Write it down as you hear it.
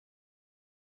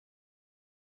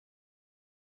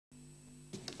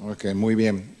Ok, muy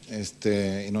bien.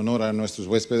 En honor a nuestros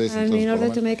huéspedes. And in order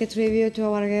to make a tribute to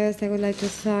our guests, I would like to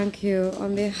thank you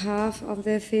on behalf of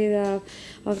the FIDA,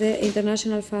 of the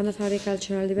International Fund of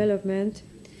Agricultural Development.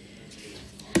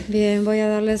 Bien, voy a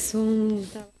darles un...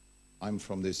 I'm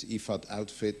from this IFAD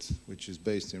outfit, which is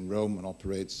based in Rome and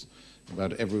operates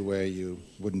about everywhere you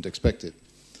wouldn't expect it.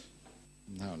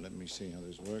 Now, let me see how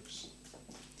this works.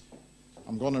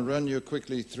 I'm going to run you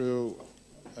quickly through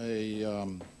a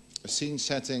scene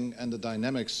setting and the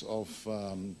dynamics of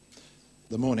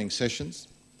the morning sessions.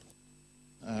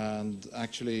 And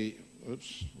actually,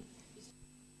 oops.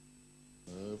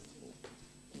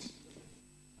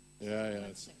 Yeah,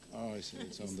 oh, I see,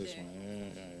 it's on this one.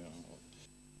 Yeah.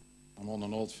 I'm on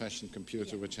an old-fashioned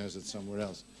computer which has it somewhere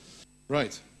else.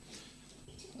 Right.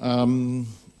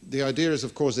 The idea is,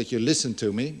 of course, that you listen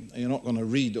to me. You're not going to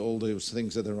read all those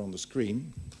things that are on the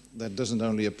screen. That doesn't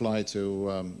only apply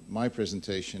to my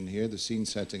presentation here, the scene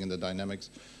setting and the dynamics,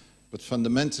 but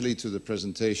fundamentally to the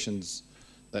presentations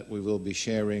that we will be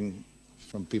sharing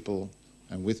from people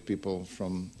and with people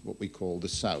from what we call the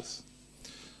South.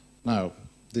 Now,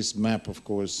 this map, of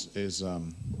course, is a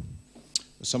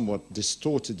somewhat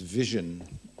distorted vision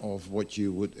of what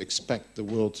you would expect the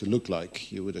world to look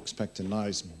like. You would expect a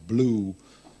nice blue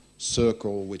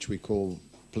circle, which we call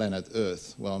planet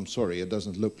Earth. Well, I'm sorry, it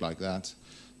doesn't look like that.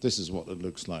 This is what it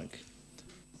looks like.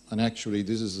 And actually,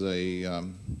 this is a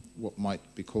what might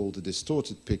be called a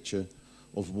distorted picture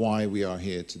of why we are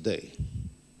here today.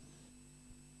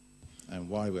 And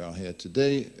why we are here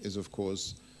today is, of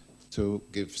course, to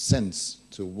give sense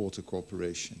to water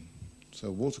corporation.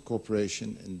 So water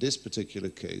corporation, in this particular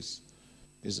case,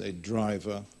 is a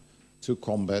driver to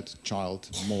combat child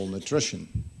malnutrition.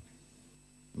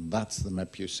 That's the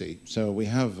map you see. So we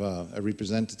have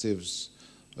representatives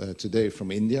today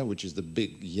from India, which is the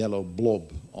big yellow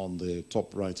blob on the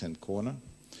top right-hand corner.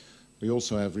 We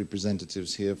also have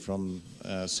representatives here from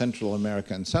Central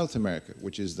America and South America,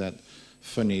 which is that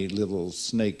funny little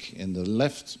snake in the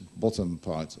left bottom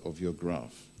part of your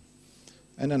graph.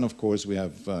 And then, of course, we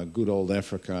have good old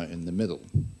Africa in the middle.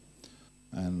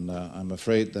 And I'm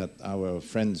afraid that our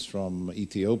friends from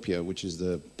Ethiopia, which is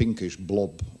the pinkish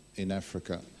blob in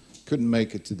Africa, couldn't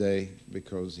make it today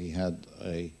because he had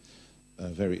a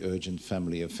very urgent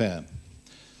family affair.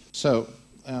 So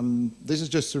this is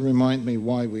just to remind me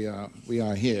why we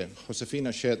are here.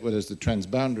 Josefina shared with us the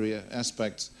transboundary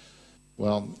aspects.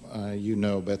 Well, you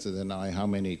know better than I how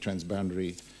many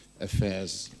transboundary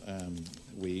affairs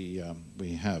we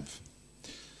have.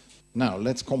 Now,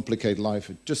 let's complicate life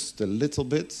just a little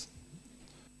bit.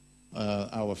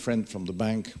 Our friend from the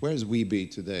bank, where's Weeby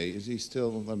today? Is he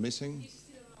still missing? He's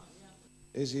still around,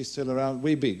 yeah. Is he still around?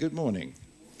 Weeby, good morning.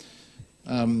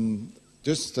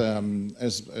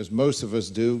 As most of us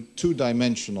do,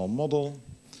 two-dimensional model.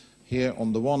 Here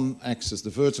on the one axis, the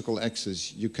vertical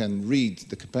axis, you can read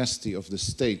the capacity of the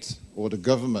state or the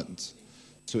government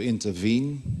to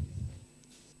intervene.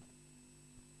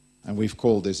 And we've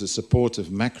called this a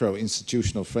supportive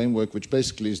macro-institutional framework, which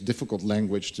basically is difficult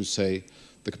language to say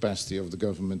the capacity of the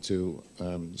government to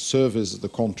service the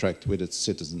contract with its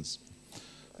citizens.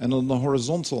 And on the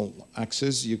horizontal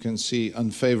axis, you can see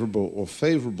unfavorable or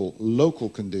favorable local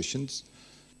conditions.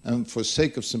 And for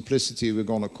sake of simplicity, we're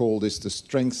going to call this the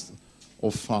strength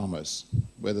of farmers,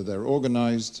 whether they're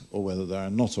organized or whether they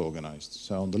are not organized.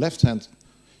 So on the left hand,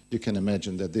 you can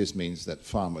imagine that this means that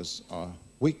farmers are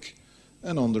weak.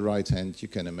 And on the right hand, you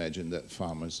can imagine that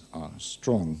farmers are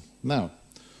strong. Now,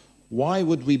 why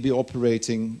would we be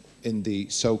operating in the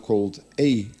so-called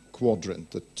A quadrant,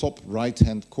 the top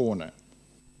right-hand corner,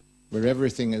 where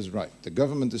everything is right? The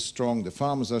government is strong, the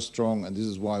farmers are strong, and this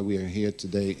is why we are here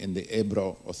today in the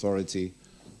Ebro Authority.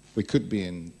 We could be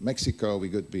in Mexico, we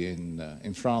could be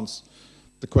in France.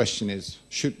 The question is,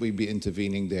 should we be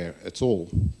intervening there at all?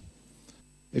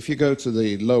 If you go to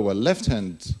the lower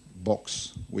left-hand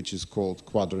box, which is called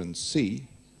quadrant C,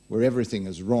 where everything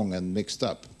is wrong and mixed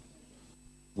up,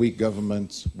 weak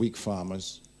government, weak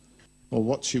farmers, well,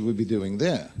 what should we be doing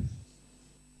there?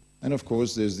 And of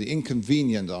course, there's the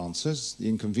inconvenient answers. The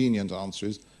inconvenient answer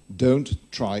is, don't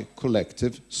try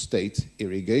collective state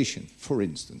irrigation, for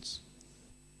instance,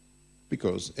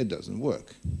 because it doesn't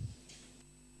work.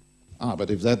 But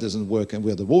if that doesn't work and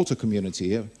we're the water community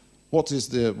here, what's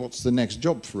the next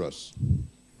job for us?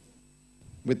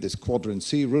 With this quadrant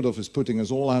C, Rudolf is putting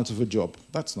us all out of a job.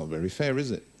 That's not very fair,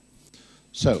 is it?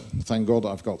 So, thank God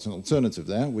I've got an alternative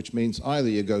there, which means either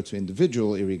you go to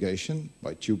individual irrigation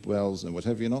by tube wells and what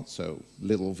have you not, so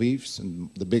little veeves, and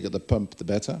the bigger the pump, the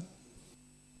better.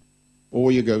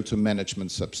 Or you go to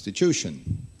management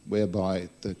substitution, whereby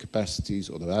the capacities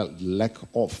or the lack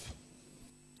of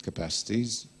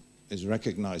capacities is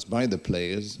recognized by the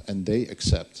players, and they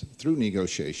accept, through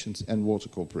negotiations and water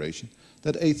cooperation,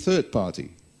 that a third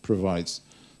party provides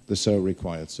the so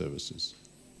required services.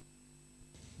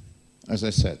 As I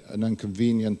said, an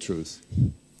inconvenient truth.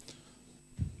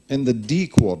 In the D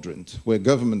quadrant, where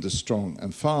government is strong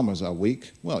and farmers are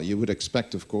weak, well, you would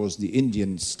expect, of course, the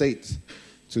Indian state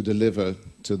to deliver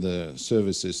to the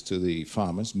services to the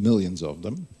farmers, millions of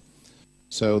them.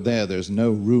 So there's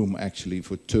no room actually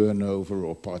for turnover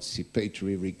or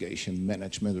participatory irrigation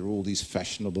management or all these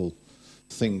fashionable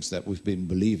things that we've been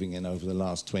believing in over the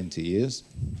last 20 years.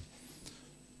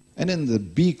 And in the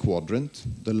B quadrant,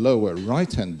 the lower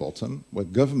right-hand bottom, where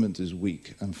government is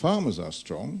weak and farmers are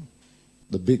strong,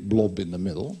 the big blob in the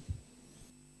middle,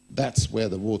 that's where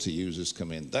the water users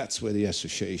come in. That's where the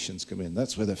associations come in.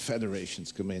 That's where the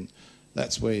federations come in.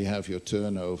 That's where you have your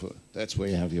turnover. That's where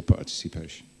you have your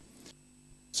participation.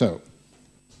 So,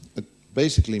 it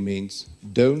basically means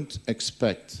don't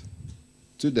expect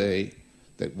today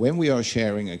that when we are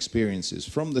sharing experiences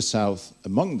from the South,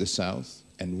 among the South,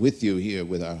 and with you here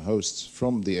with our hosts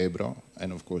from the Ebro,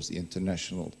 and of course the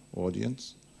international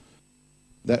audience,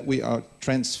 that we are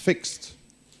transfixed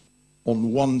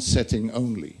on one setting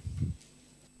only,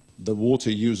 the Water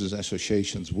Users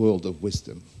Association's world of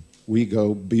wisdom. We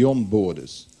go beyond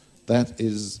borders. That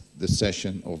is the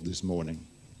session of this morning.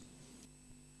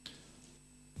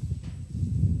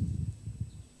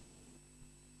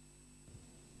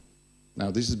 Now,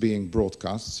 this is being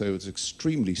broadcast, so it's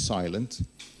extremely silent,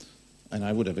 and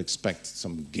I would have expected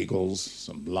some giggles,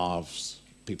 some laughs,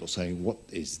 people saying, "What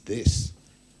is this?"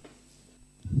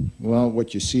 Well,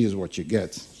 what you see is what you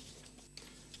get.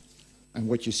 And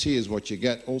what you see is what you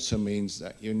get also means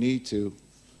that you need to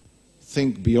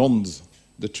think beyond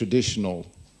the traditional,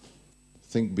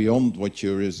 think beyond what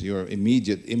is your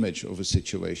immediate image of a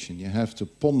situation. You have to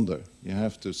ponder, you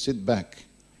have to sit back,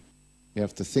 you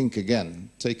have to think again,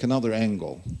 take another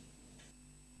angle.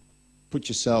 Put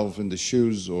yourself in the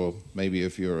shoes, or maybe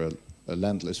if you're a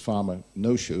landless farmer,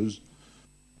 no shoes,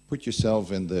 put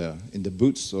yourself in the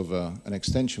boots of an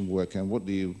extension worker, and what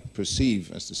do you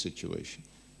perceive as the situation?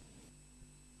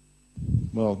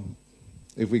 Well,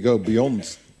 if we go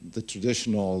beyond the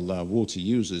traditional water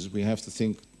users, we have to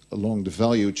think along the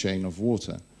value chain of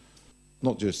water,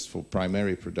 not just for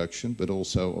primary production, but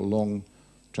also along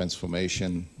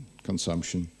transformation,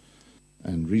 consumption,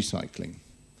 and recycling.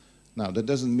 Now, that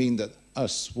doesn't mean that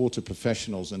us water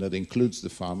professionals, and that includes the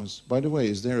farmers. By the way,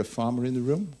 is there a farmer in the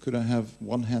room? Could I have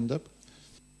one hand up?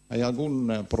 ¿Hay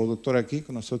algún productor aquí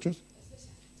con nosotros?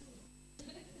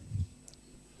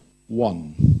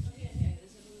 One.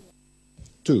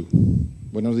 Two.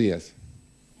 Buenos días.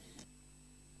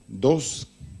 Dos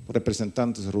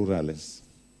representantes rurales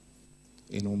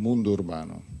en un mundo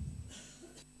urbano.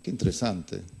 Qué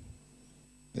interesante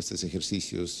estos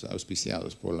ejercicios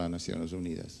auspiciados por las Naciones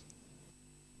Unidas.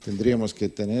 Tendríamos que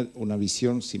tener una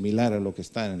visión similar a lo que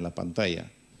está en la pantalla.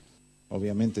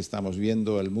 Obviamente estamos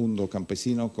viendo el mundo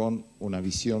campesino con una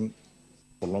visión,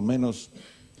 por lo menos,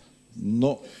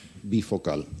 no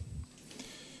bifocal.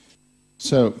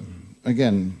 So,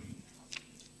 again,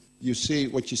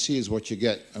 what you see is what you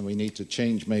get, and we need to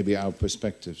change maybe our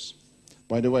perspectives.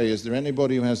 By the way, is there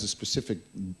anybody who has a specific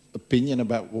opinion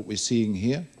about what we're seeing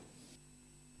here?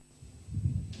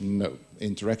 No.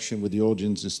 Interaction with the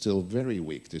audience is still very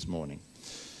weak this morning.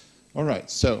 All right,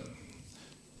 so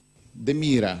the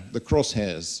mira, the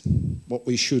crosshairs, what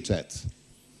we shoot at.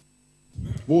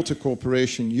 Water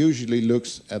Corporation usually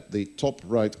looks at the top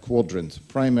right quadrant,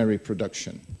 primary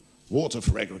production, water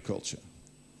for agriculture.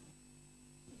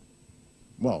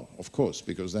 Well, of course,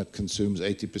 because that consumes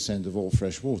 80% of all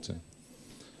fresh water.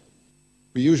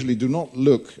 We usually do not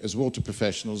look as water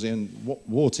professionals in what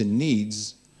water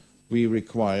needs we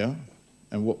require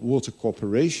and what water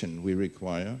cooperation we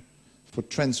require for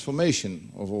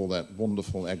transformation of all that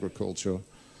wonderful agriculture,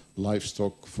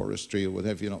 livestock, forestry, or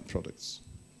whatever you know, products.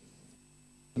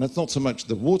 And it's not so much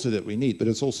the water that we need, but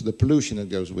it's also the pollution that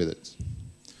goes with it.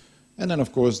 And then,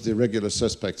 of course, the regular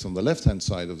suspects on the left-hand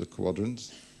side of the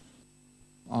quadrant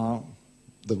are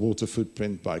the water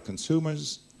footprint by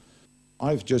consumers.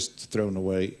 I've just thrown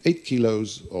away 8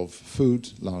 kilos of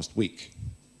food last week,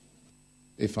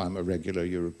 if I'm a regular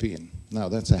European. Now,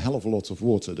 that's a hell of a lot of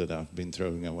water that I've been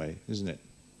throwing away, isn't it?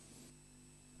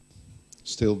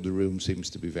 Still, the room seems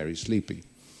to be very sleepy.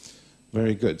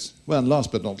 Very good. Well, and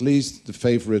last but not least, the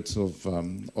favorite of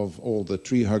all the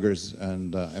tree huggers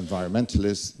and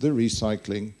environmentalists, the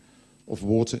recycling of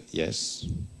water, yes.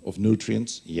 Of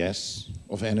nutrients, yes.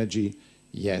 Of energy,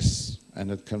 yes.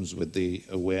 And it comes with the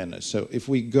awareness. So if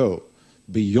we go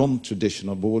beyond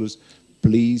traditional borders,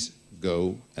 please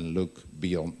go and look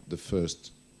beyond the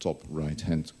first top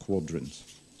right-hand quadrant.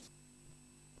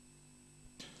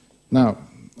 Now,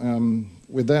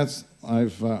 with that,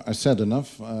 I said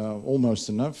enough, almost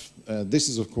enough. This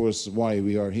is, of course, why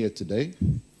we are here today.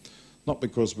 Not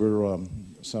because we're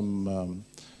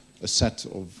a set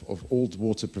of old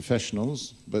water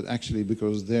professionals, but actually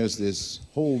because there's this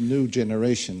whole new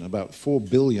generation, about 4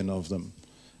 billion of them,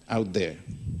 out there,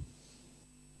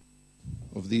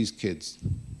 of these kids.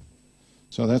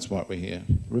 So that's why we're here.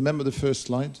 Remember the first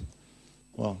slide?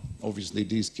 Well, obviously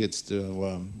these kids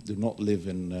do not live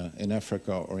in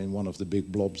Africa or in one of the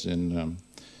big blobs in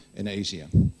Asia.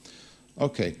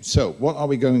 Okay, so what are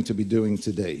we going to be doing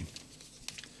today?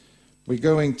 We're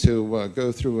going to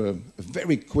go through a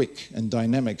very quick and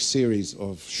dynamic series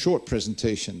of short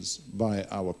presentations by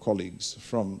our colleagues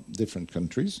from different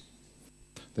countries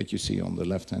that you see on the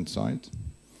left-hand side.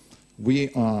 We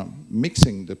are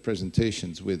mixing the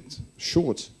presentations with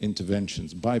short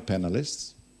interventions by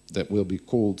panelists that will be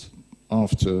called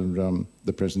after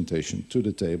the presentation to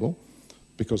the table,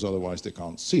 because otherwise they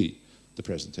can't see the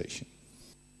presentation.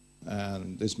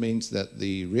 And this means that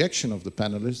the reaction of the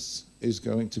panelists is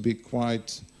going to be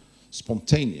quite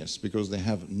spontaneous, because they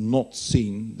have not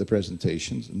seen the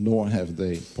presentations, nor have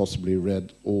they possibly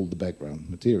read all the background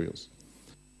materials.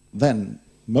 Then,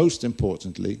 most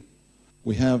importantly,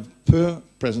 we have per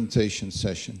presentation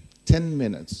session 10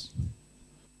 minutes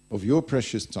of your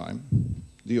precious time,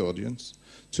 the audience,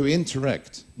 to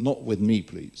interact, not with me,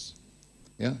 please,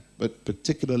 yeah, but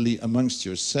particularly amongst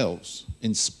yourselves,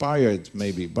 inspired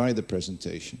maybe by the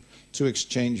presentation, to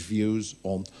exchange views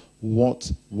on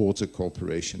what water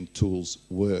cooperation tools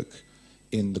work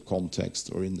in the context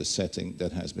or in the setting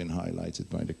that has been highlighted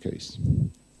by the case.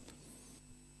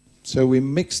 So we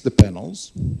mix the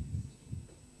panels.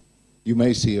 You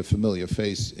may see a familiar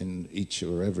face in each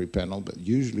or every panel, but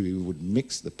usually we would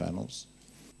mix the panels.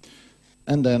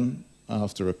 And then,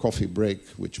 after a coffee break,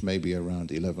 which may be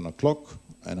around 11 o'clock,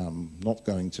 and I'm not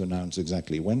going to announce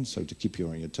exactly when, so to keep you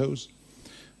on your toes,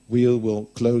 we will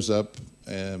close up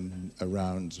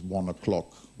around 1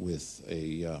 o'clock with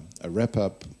a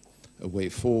wrap-up, a way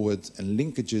forward, and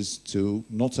linkages to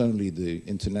not only the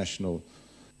International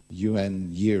UN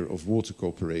Year of Water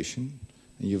Cooperation,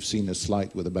 and you've seen a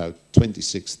slide with about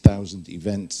 26,000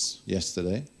 events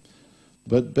yesterday,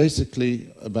 but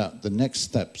basically about the next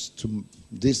steps to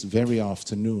this very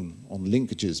afternoon on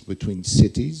linkages between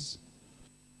cities,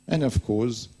 and of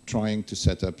course trying to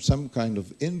set up some kind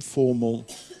of informal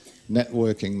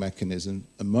networking mechanism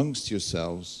amongst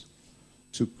yourselves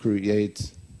to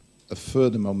create a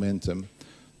further momentum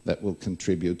that will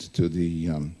contribute to the,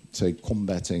 say,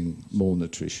 combating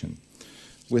malnutrition.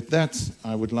 With that,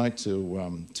 I would like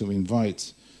to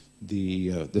invite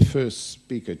the first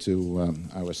speaker to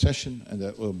our session, and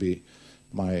that will be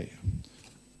my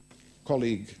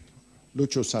colleague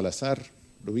Luis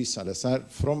Salazar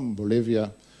from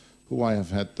Bolivia, who I have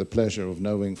had the pleasure of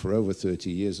knowing for over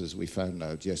 30 years, as we found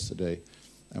out yesterday,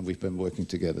 and we've been working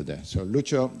together there. So,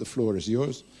 Lucho, the floor is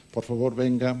yours. Por favor,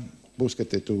 venga,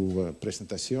 búscate tu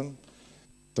presentación.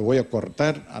 Te voy a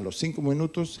cortar a los 5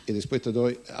 minutos y después te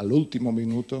doy al último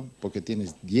minuto, porque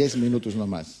tienes 10 minutos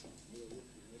nomás.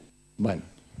 Bueno,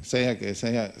 sea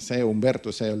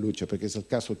Humberto, sea Lucho, perché se il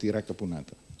caso ti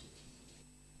raccapunata.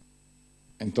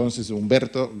 Entonces,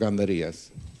 Humberto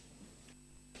Gandarías.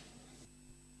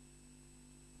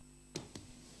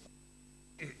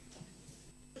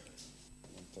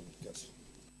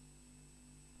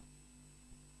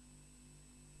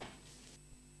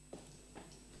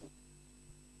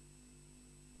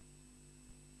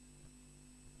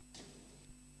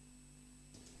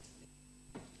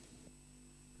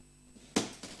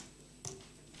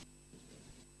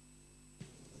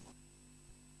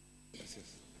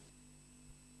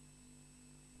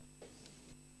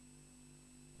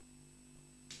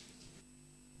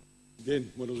 Bien,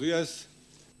 buenos días.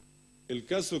 El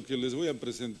caso que les voy a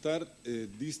presentar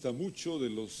dista mucho de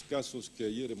los casos que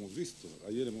ayer hemos visto.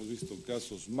 Ayer hemos visto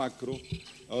casos macro.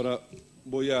 Ahora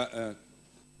voy a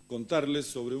contarles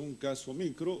sobre un caso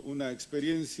micro, una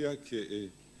experiencia que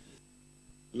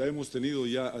la hemos tenido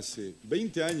ya hace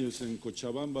 20 años en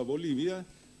Cochabamba, Bolivia,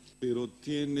 pero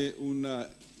tiene una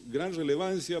gran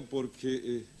relevancia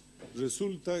porque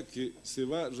resulta que se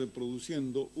va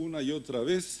reproduciendo una y otra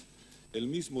vez el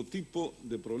mismo tipo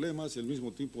de problemas, el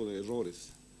mismo tipo de errores.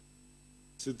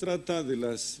 Se trata de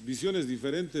las visiones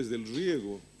diferentes del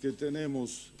riego que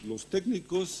tenemos los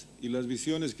técnicos y las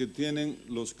visiones que tienen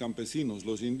los campesinos,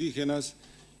 los indígenas,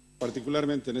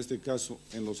 particularmente en este caso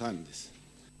en los Andes.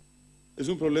 Es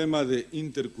un problema de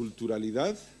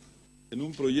interculturalidad, en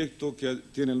un proyecto que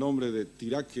tiene el nombre de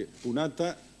Tiraque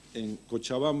Punata en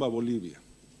Cochabamba, Bolivia.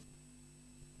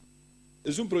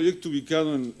 Es un proyecto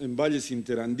ubicado en valles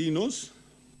interandinos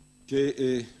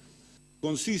que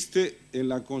consiste en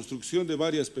la construcción de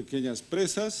varias pequeñas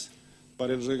presas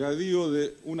para el regadío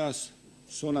de unas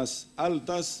zonas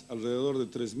altas, alrededor de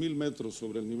 3.000 metros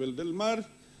sobre el nivel del mar,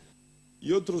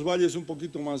 y otros valles un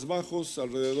poquito más bajos,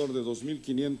 alrededor de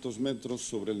 2.500 metros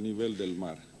sobre el nivel del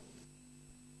mar.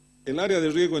 El área de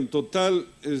riego en total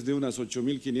es de unas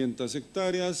 8.500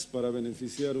 hectáreas para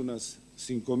beneficiar unas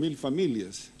 5.000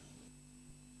 familias.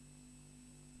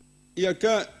 Y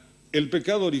acá el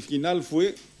pecado original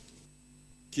fue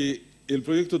que el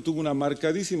proyecto tuvo una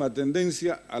marcadísima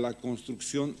tendencia a la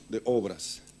construcción de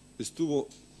obras. Estuvo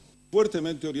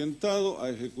fuertemente orientado a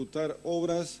ejecutar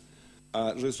obras,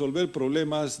 a resolver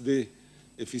problemas de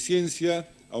eficiencia,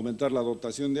 aumentar la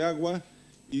dotación de agua,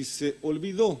 y se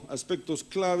olvidó aspectos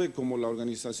clave como la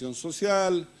organización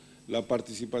social, la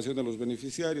participación de los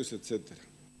beneficiarios, etc.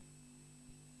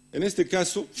 En este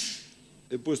caso,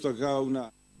 he puesto acá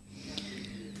una...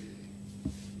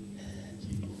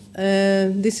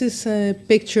 This is a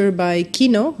picture by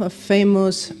Kino, a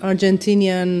famous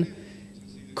Argentinian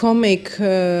comic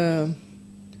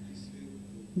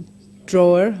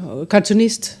drawer, or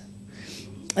cartoonist,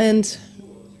 and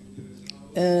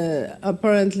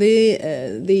apparently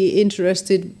the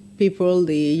interested people,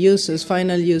 the users,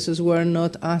 final users, were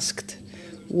not asked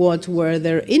what were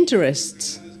their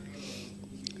interests.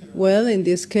 Well, in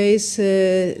this case,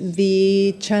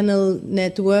 the channel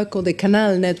network or the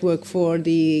canal network for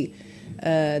the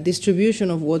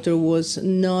distribution of water was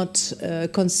not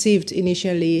conceived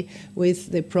initially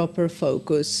with the proper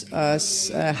focus as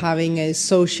having a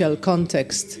social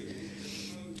context.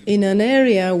 In an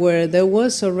area where there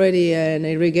was already an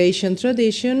irrigation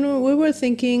tradition, we were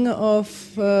thinking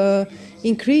of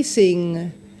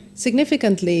increasing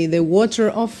significantly the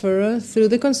water offer through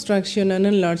the construction and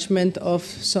enlargement of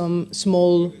some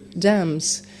small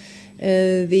dams.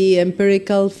 The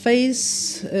empirical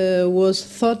phase was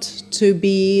thought to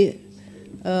be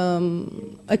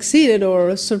exceeded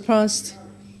or surpassed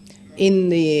in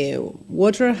the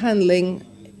water handling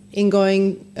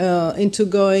into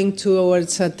going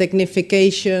towards a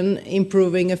technification,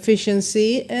 improving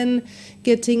efficiency, and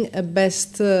getting a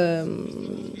best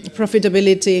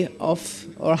profitability of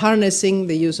or harnessing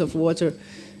the use of water.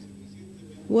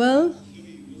 Well,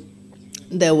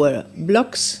 there were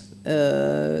blocks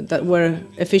that were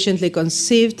efficiently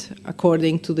conceived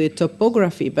according to the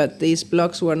topography, but these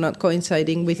blocks were not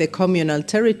coinciding with the communal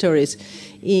territories.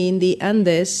 In the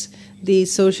Andes, the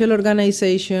social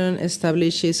organization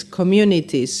establishes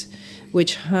communities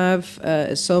which have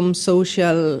some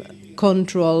social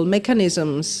control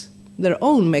mechanisms, their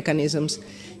own mechanisms.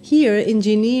 Here,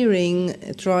 engineering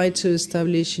tried to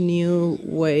establish new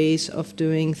ways of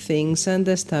doing things and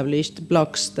established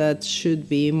blocks that should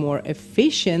be more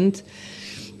efficient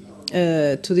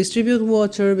to distribute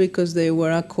water because they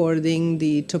were according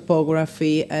the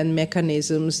topography and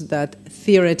mechanisms that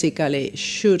theoretically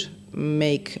should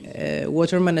make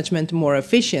water management more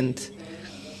efficient.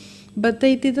 But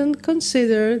they didn't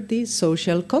consider the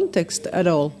social context at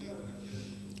all.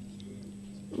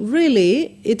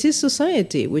 Really, it is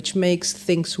society which makes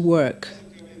things work.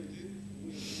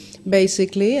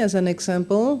 Basically, as an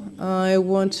example, I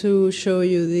want to show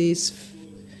you these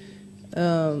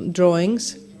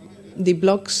drawings. The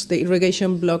blocks, the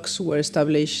irrigation blocks, were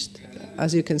established,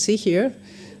 as you can see here.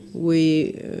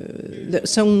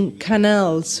 Some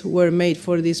canals were made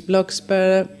for these blocks,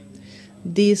 but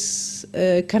these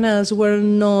canals were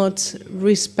not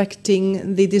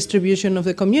respecting the distribution of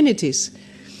the communities.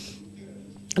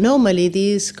 Normally,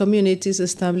 these communities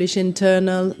establish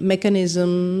internal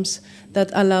mechanisms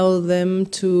that allow them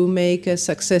to make a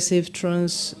successive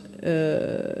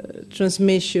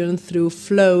transmission through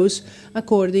flows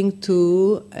according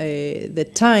to the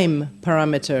time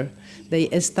parameter. They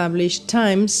establish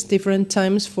times, different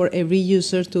times for every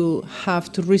user to have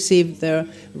to receive their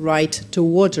right to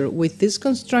water. With this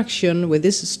construction, with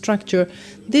this structure,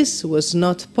 this was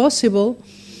not possible,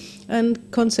 and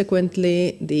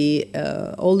consequently,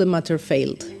 all the matter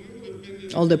failed.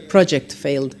 All the project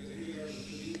failed.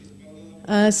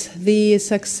 As the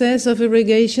success of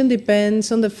irrigation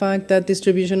depends on the fact that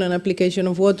distribution and application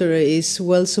of water is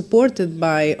well supported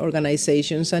by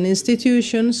organizations and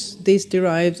institutions, this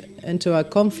derived into a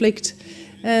conflict,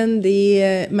 and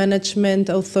the management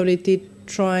authority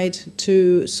tried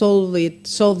to solve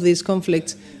these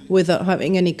conflicts without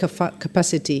having any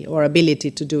capacity or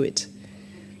ability to do it.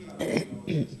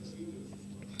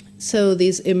 So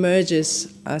this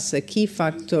emerges as a key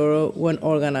factor when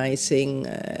organizing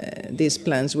these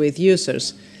plans with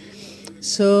users.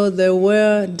 So there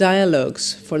were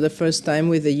dialogues for the first time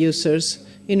with the users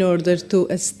in order to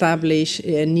establish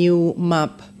a new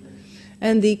map.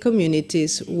 And the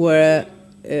communities were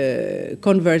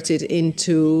converted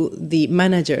into the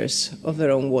managers of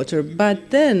their own water. But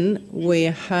then we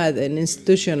had an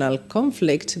institutional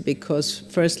conflict because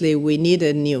firstly we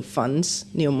needed new funds,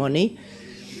 new money,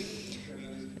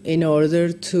 in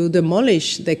order to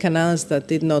demolish the canals that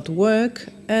did not work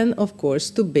and of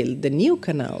course to build the new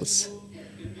canals.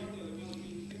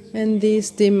 And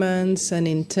this demands an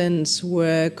intense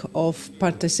work of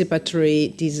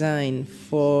participatory design.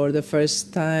 For the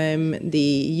first time, the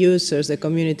users, the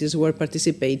communities were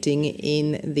participating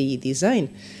in the design.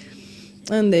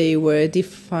 And they were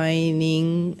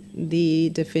defining the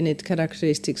definite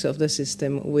characteristics of the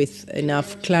system with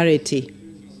enough clarity.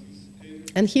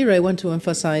 And here I want to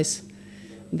emphasize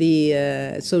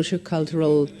the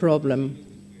socio-cultural problem.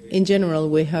 In general,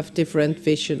 we have different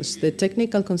visions. The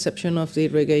technical conception of the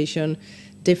irrigation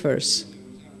differs,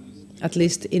 at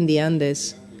least in the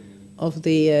Andes, of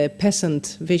the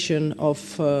peasant vision of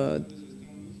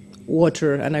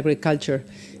water and agriculture.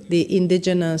 The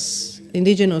indigenous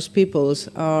peoples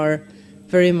are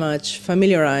very much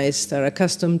familiarized, are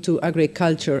accustomed to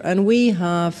agriculture, and we,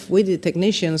 the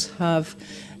technicians, have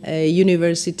a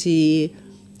university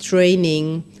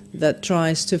training that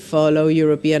tries to follow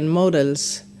European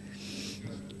models.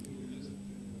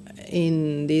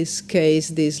 In this case,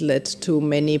 this led to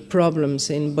many problems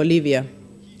in Bolivia.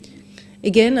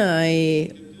 Again,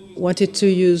 I wanted to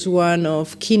use one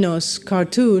of Kino's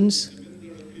cartoons.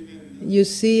 You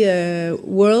see a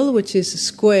world which is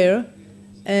square,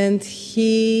 and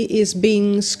he is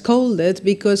being scolded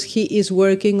because he is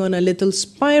working on a little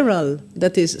spiral.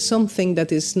 That is something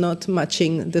that is not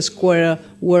matching the square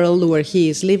world where he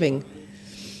is living.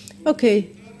 Okay,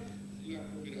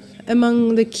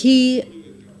 among the key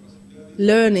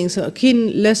learnings or key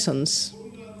lessons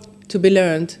to be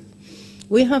learned,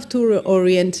 we have to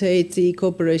orientate the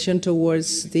cooperation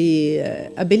towards the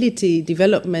ability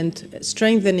development,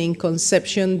 strengthening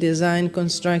conception, design,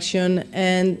 construction,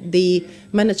 and the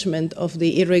management of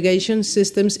the irrigation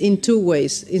systems in two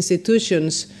ways.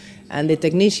 Institutions and the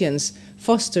technicians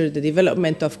foster the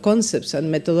development of concepts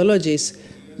and methodologies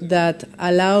that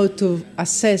allow to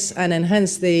assess and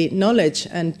enhance the knowledge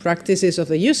and practices of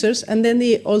the users, and then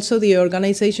also the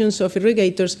organizations of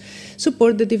irrigators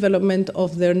support the development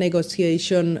of their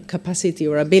negotiation capacity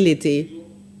or ability,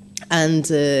 and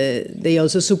they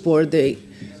also support the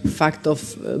fact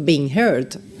of being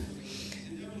heard.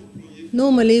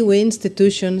 Normally, we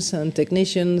institutions and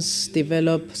technicians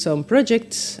develop some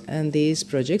projects, and these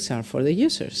projects are for the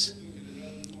users.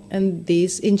 And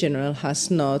this, in general,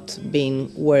 has not been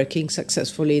working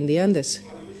successfully in the Andes.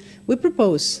 We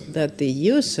propose that the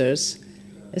users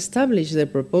establish their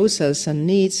proposals and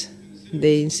needs.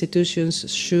 The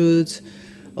institutions should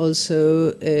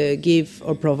also give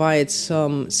or provide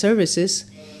some services.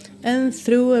 And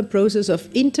through a process of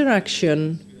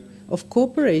interaction, of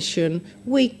cooperation,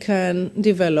 we can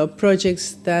develop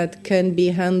projects that can be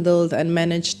handled and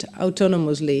managed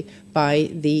autonomously by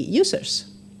the users.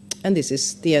 And this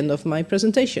is the end of my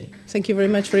presentation. Thank you very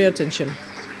much for your attention.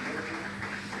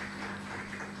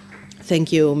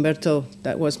 Thank you, Humberto.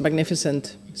 That was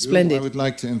magnificent, splendid. I would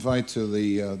like to invite to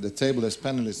the table as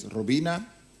panelists Robina.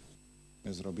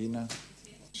 There's Robina.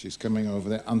 She's coming over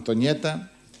there. Antonieta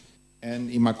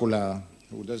and Immaculada,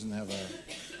 who doesn't have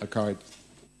a card.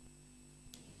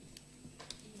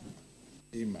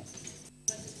 Ima.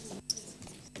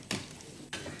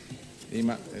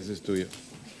 Ima, this is to you.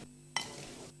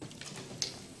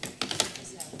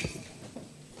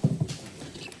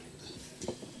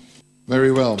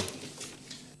 Very well.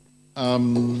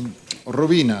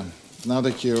 Robina, now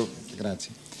that you're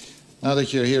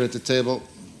here at the table,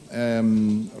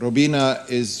 Robina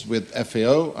is with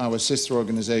FAO, our sister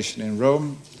organization in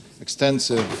Rome,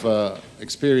 extensive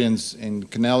experience in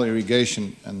canal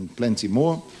irrigation and plenty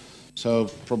more, so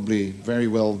probably very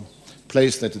well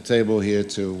placed at the table here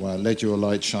to let your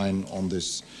light shine on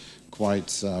this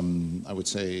quite, I would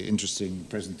say, interesting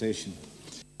presentation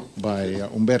by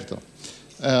Humberto.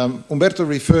 Humberto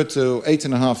referred to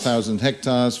 8,500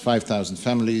 hectares, 5,000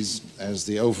 families as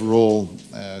the overall,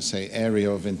 say, area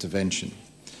of intervention.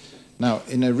 Now,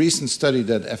 in a recent study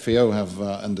that FAO have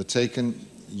undertaken,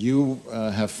 you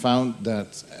have found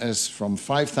that as from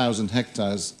 5,000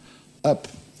 hectares up,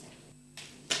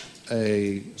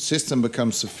 a system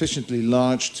becomes sufficiently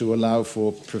large to allow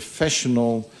for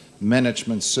professional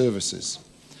management services.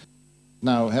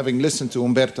 Now, having listened to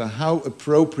Humberto, how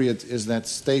appropriate is that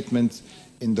statement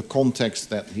in the context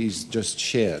that he's just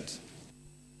shared?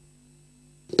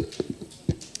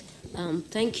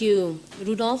 Thank you,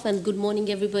 Rudolph, and good morning,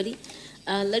 everybody.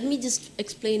 Let me just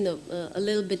explain a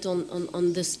little bit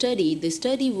on the study. The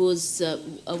study was,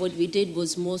 what we did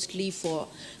was mostly for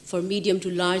medium to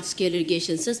large-scale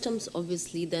irrigation systems.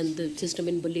 Obviously, then the system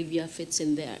in Bolivia fits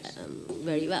in there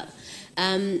very well.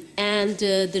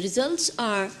 The results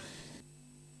are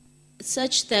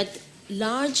such that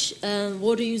large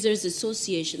water users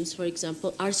associations, for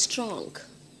example, are strong.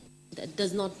 That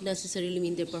does not necessarily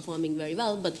mean they're performing very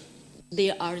well, but they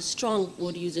are strong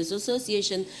water users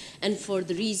association, and for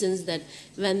the reasons that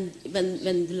when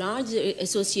large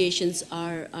associations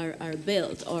are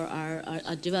built or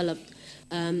are developed,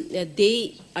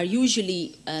 they are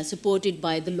usually supported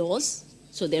by the laws,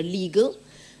 so they're legal.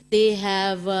 They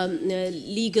have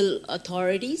legal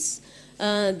authorities.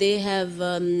 They have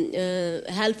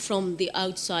help from the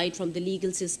outside, from the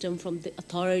legal system, from the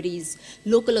authorities,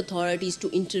 local authorities to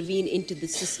intervene into the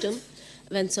system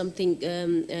when something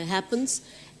happens.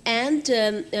 And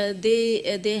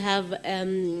they have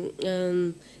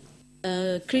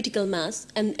critical mass,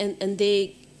 and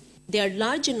they are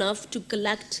large enough to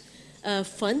collect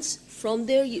funds from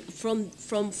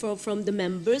the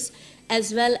members,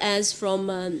 as well as from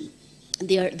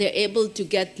they're able to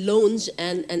get loans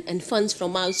and funds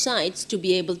from outside to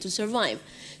be able to survive.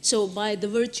 So by the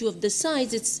virtue of the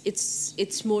size,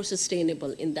 it's more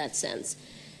sustainable in that sense.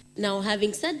 Now,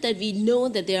 having said that, we know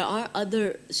that there are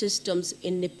other systems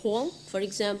in Nepal, for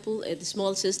example, the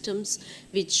small systems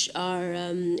which are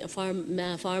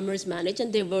farmers manage,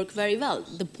 and they work very well.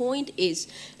 The point is,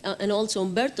 and also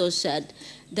Umberto said,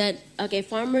 that okay,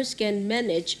 farmers can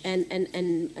manage and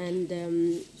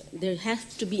there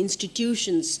have to be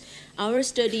institutions. Our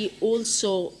study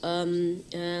also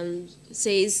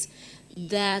says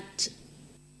that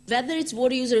whether it's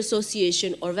water user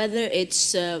association or whether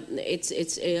it's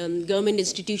government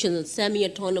institutions and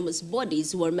semi-autonomous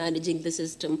bodies who are managing the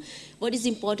system, what is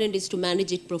important is to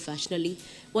manage it professionally.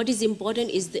 What is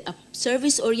important is the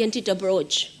service-oriented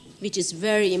approach, which is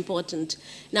very important.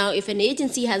 Now, if an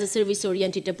agency has a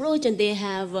service-oriented approach and they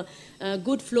have a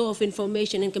good flow of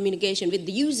information and communication with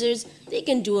the users, they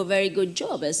can do a very good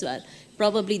job as well.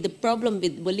 Probably the problem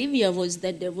with Bolivia was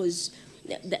that there was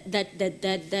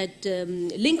that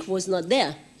link was not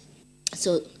there.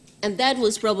 So, and that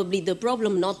was probably the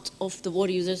problem, not of the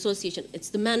Water User Association. It's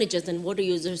the managers and Water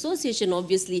User Association,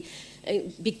 obviously,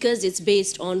 because it's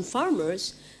based on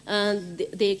farmers,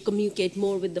 they communicate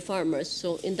more with the farmers.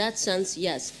 So in that sense,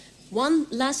 yes. One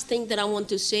last thing that I want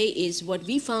to say is what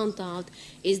we found out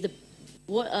is the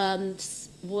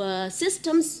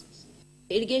systems,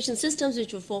 irrigation systems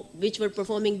which were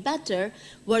performing better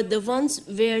were the ones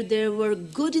where there were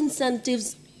good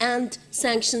incentives and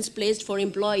sanctions placed for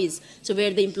employees. So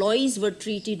where the employees were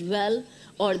treated well,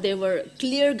 or there were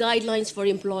clear guidelines for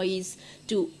employees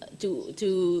to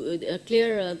a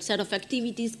clear set of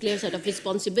activities, clear set of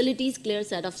responsibilities, clear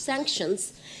set of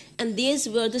sanctions. And these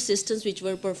were the systems which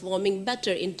were performing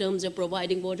better in terms of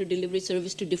providing water delivery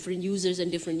service to different users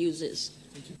and different users.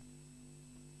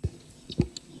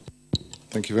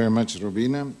 Thank you very much,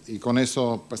 Robina. Y con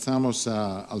eso pasamos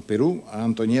al Perú, a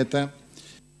Antonieta.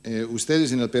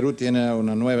 Ustedes en el Perú tienen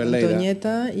una nueva ley.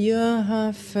 Antonieta, you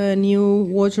have a new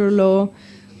water law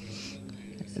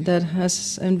that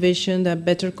has envisioned a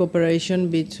better cooperation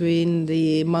between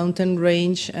the mountain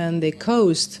range and the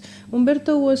coast.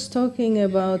 Umberto was talking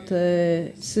about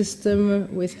a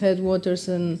system with headwaters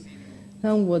and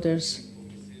downwaters.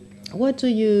 What do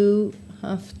you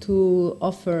have to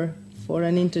offer for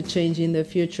an interchange in the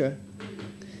future?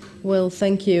 Well,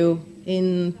 thank you.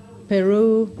 In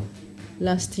Peru,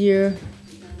 last year,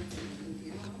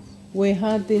 we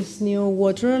had this new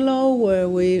water law where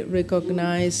we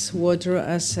recognize water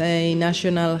as a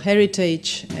national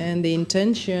heritage, and the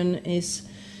intention is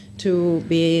to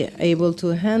be able to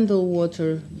handle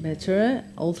water better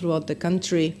all throughout the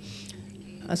country.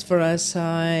 As far as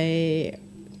I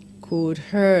could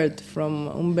heard from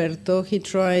Umberto, he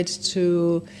tried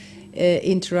to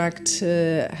interact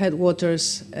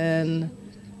headwaters and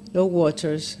low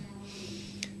waters.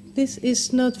 This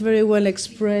is not very well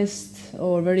expressed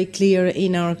or very clear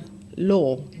in our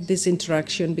law, this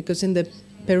interaction, because in the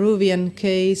Peruvian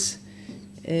case,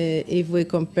 if we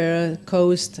compare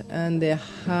coast and the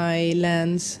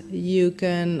highlands, you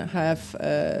can have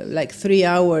like 3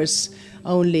 hours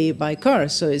only by car,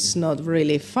 so it's not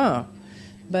really far.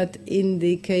 But in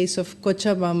the case of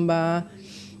Cochabamba,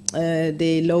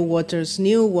 the low waters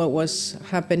knew what was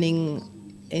happening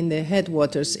in the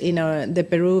headwaters. In the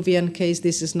Peruvian case,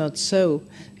 this is not so.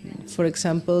 For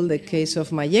example, the case of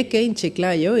Mayeque in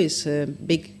Chiclayo is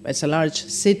it's a large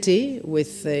city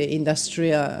with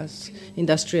industrial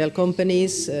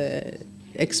companies,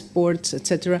 exports,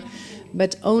 etc.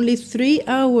 But only 3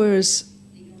 hours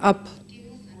up,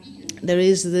 there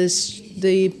is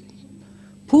the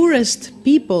poorest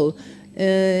people.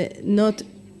 Not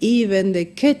even the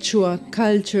Quechua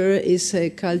culture is a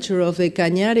culture of the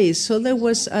Cañaris. So there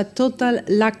was a total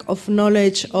lack of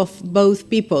knowledge of both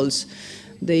peoples,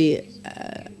 the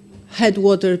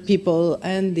headwater people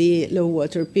and the low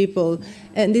water people.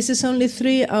 And this is only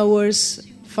 3 hours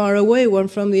far away one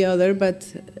from the other,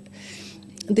 but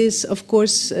this, of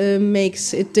course,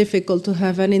 makes it difficult to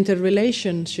have an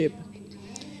interrelationship.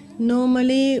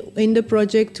 Normally, in the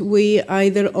project, we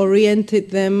either oriented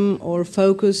them or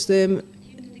focused them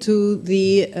to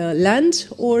the land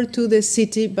or to the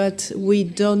city, but we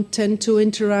don't tend to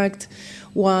interact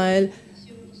while,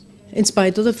 in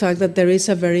spite of the fact that there is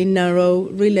a very narrow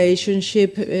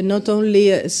relationship, not only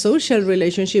a social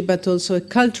relationship, but also a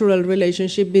cultural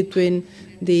relationship between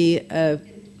the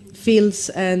fields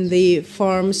and the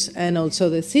farms and also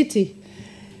the city.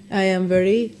 I am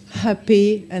very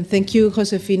happy, and thank you,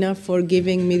 Josefina, for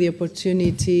giving me the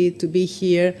opportunity to be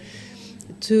here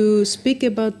to speak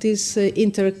about this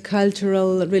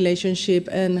intercultural relationship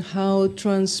and how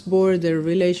trans-border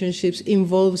relationships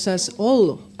involves us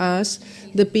all,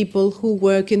 the people who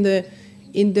work in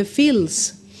the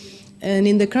fields and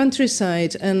in the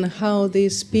countryside, and how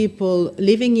these people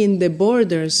living in the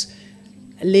borders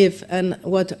live and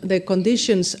what the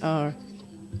conditions are.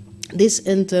 This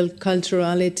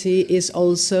interculturality is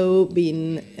also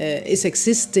is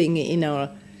existing in our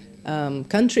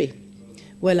country.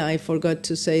 Well, I forgot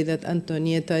to say that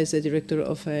Antonieta is the director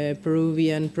of a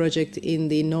Peruvian project in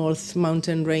the North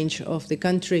Mountain range of the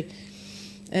country,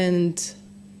 and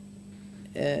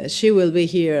she will be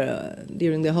here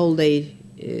during the whole day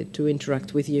to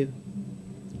interact with you.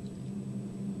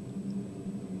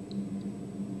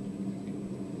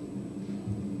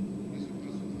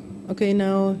 Okay,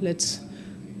 now let's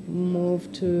move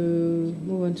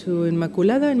on to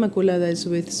Inmaculada. Inmaculada is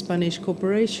with Spanish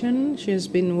Cooperation. She has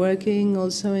been working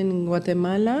also in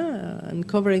Guatemala and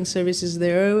covering services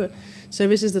there,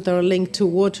 services that are linked to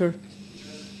water.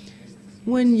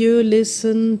 When you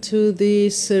listen to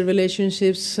these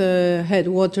relationships,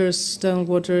 headwaters,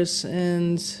 downwaters,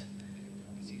 and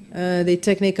the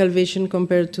technical vision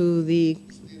compared to the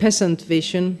peasant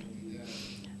vision,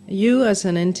 you as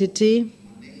an entity,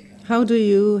 how do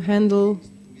you handle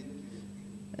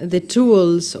the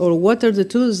tools, or what are the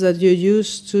tools that you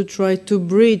use to try to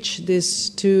bridge these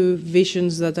two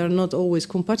visions that are not always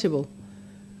compatible?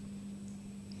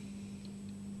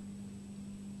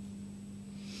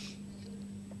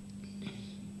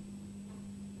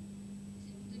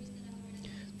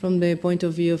 From the point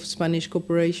of view of Spanish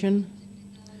cooperation,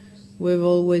 we've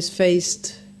always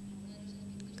faced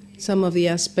some of the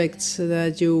aspects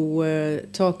that you were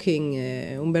talking,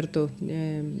 Humberto,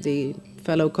 the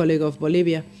fellow colleague of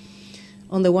Bolivia.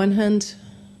 On the one hand,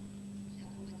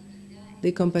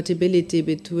 the compatibility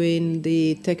between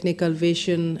the technical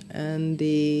vision and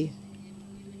the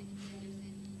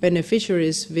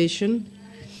beneficiaries' vision,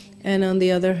 and on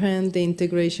the other hand, the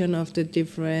integration of the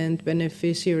different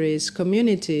beneficiaries'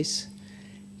 communities.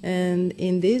 And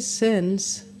in this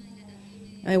sense,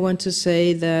 I want to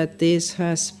say that this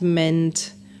has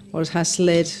meant or has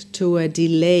led to a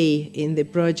delay in the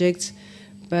project,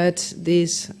 but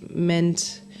this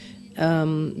meant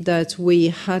that we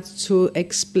had to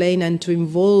explain and to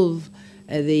involve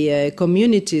the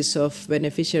communities of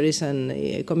beneficiaries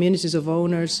and communities of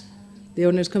owners, the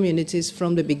owners' communities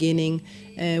from the beginning.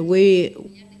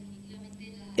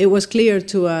 It was clear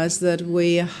to us that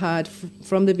we had,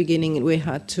 from the beginning, we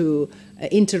had to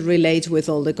interrelate with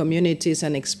all the communities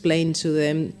and explain to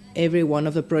them every one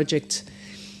of the projects.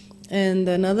 And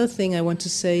another thing I want to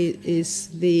say is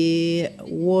the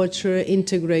water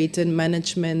integrated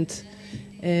management.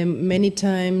 Many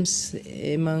times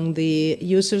among the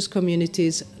users'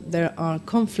 communities, there are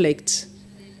conflicts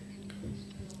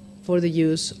for the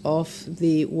use of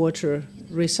the water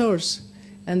resource.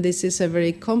 And this is a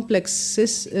very complex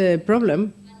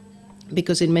problem,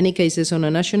 because in many cases on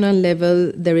a national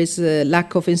level there is a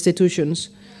lack of institutions,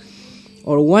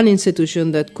 or one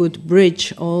institution that could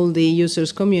bridge all the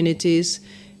users' communities,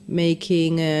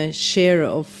 making a share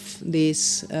of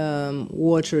this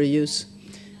water use.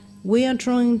 We are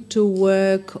trying to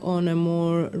work on a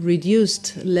more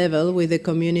reduced level with the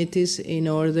communities in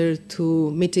order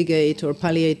to mitigate or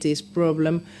palliate this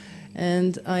problem,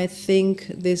 And I think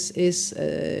this is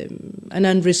an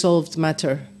unresolved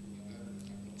matter.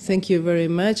 Thank you very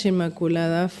much,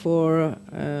 Inmaculada, for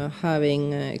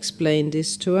having explained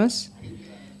this to us.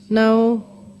 Now,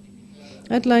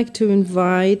 I'd like to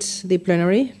invite the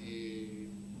plenary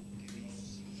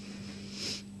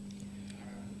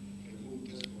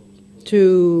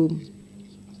to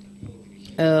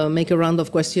make a round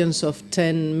of questions of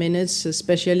 10 minutes,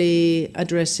 especially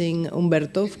addressing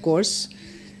Humberto, of course.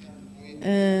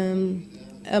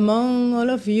 Among all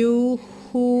of you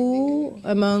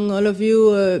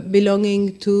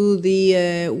belonging to the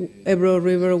Ebro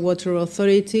River Water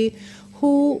Authority,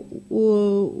 who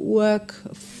work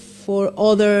for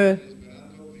other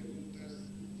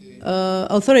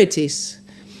authorities?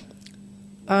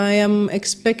 I am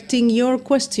expecting your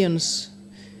questions.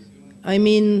 I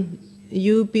mean,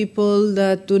 you people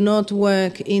that do not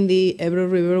work in the Ebro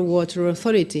River Water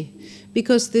Authority,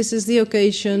 because this is the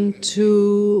occasion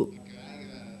to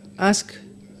ask,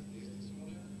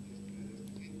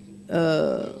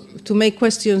 to make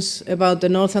questions about the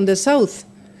North and the South.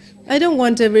 I don't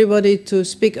want everybody to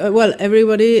speak, well,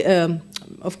 everybody,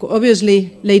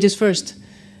 obviously, ladies first.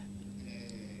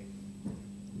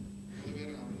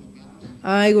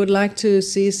 I would like to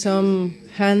see some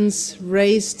hands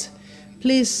raised.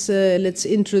 Please, let's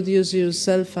introduce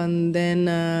yourself and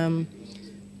then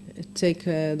take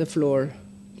the floor.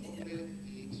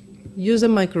 Use the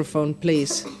microphone,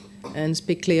 please, and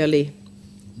speak clearly.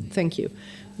 Thank you.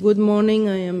 Good morning.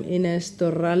 I am Inés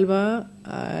Torralba.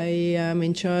 I am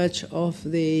in charge of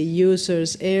the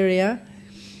users area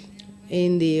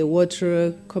in the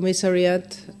Water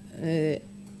Commissariat,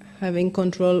 having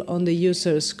control on the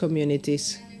users'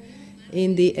 communities.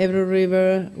 In the Ebro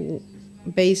River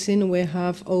Basin, we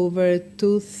have over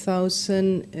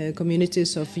 2,000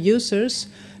 communities of users.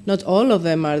 Not all of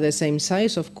them are the same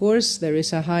size, of course. There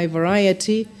is a high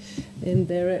variety, and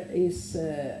there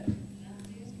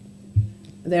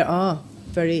are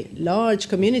very large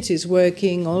communities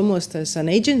working almost as an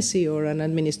agency or an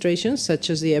administration, such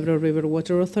as the Ebro River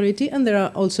Water Authority, and there are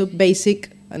also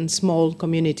basic and small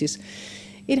communities.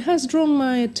 It has drawn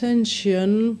my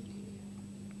attention,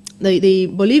 the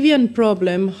Bolivian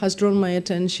problem has drawn my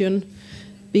attention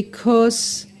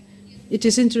because it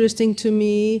is interesting to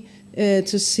me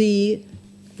to see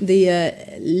the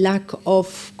lack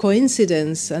of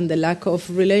coincidence and the lack of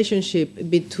relationship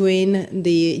between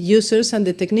the users and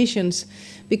the technicians,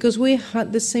 because we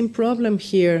had the same problem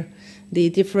here, the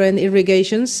different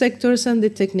irrigation sectors and the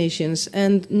technicians,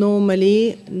 and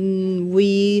normally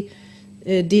we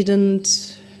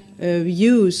didn't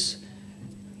use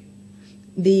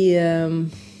the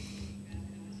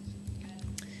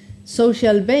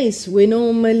social base. We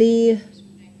normally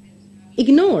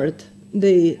ignored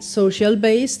the social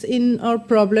base in our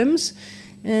problems,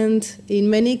 and in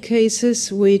many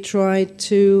cases we try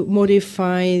to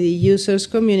modify the users'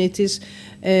 communities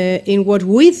in what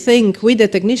we think, we the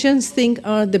technicians think,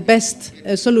 are the best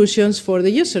solutions for the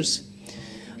users.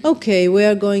 Okay, we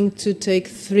are going to take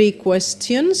 3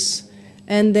 questions,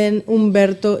 and then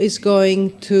Humberto is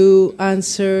going to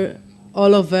answer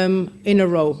all of them in a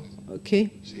row. Okay?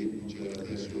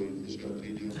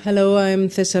 Hello, I'm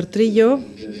César Trillo.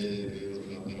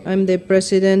 I'm the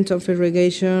president of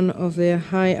irrigation of the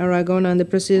High Aragon and the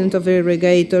president of the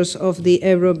irrigators of the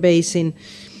Ebro Basin.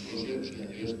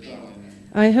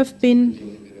 I have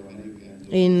been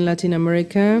in Latin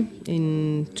America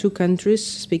in 2 countries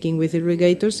speaking with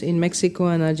irrigators, in Mexico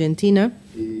and Argentina.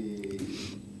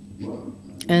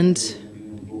 And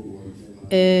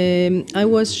I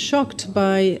was shocked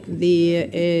by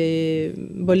the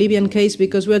Bolivian case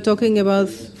because we're talking about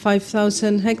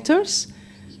 5,000 hectares.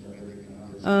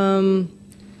 I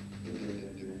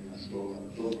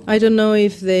don't know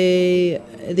if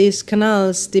these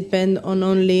canals depend on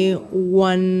only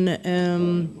one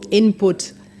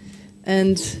input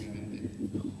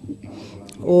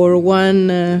or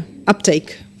one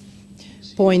uptake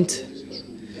point.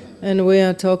 And we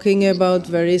are talking about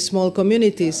very small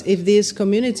communities. If these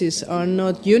communities are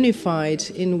not unified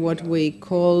in what we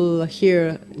call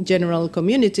here general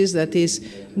communities, that is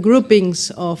groupings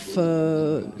of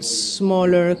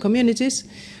smaller communities,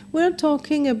 we're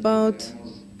talking about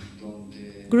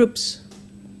groups.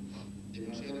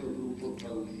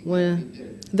 Well,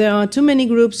 there are too many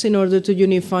groups in order to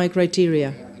unify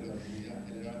criteria.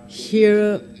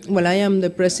 Here, well, I am the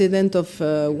president of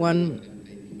one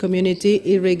community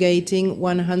irrigating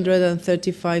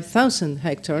 135,000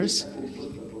 hectares,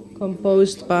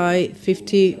 composed by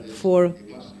 54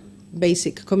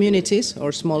 basic communities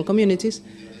or small communities.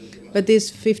 But these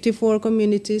 54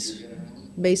 communities,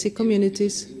 basic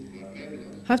communities,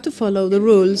 have to follow the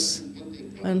rules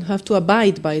and have to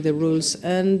abide by the rules.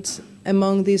 And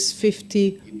among these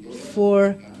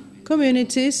 54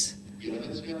 communities,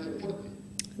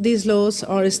 these laws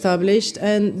are established,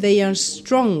 and they are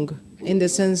strong in the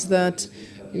sense that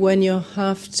when you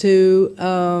have to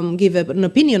give an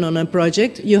opinion on a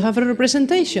project, you have a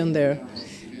representation there.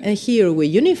 And here we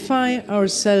unify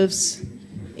ourselves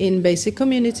in basic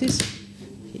communities.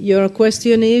 Your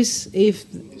question is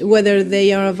whether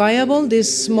they are viable,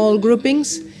 these small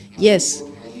groupings? Yes.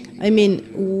 I mean,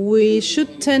 we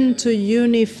should tend to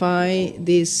unify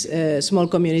these small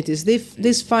communities.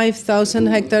 These 5,000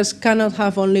 hectares cannot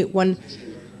have only one,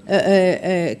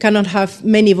 cannot have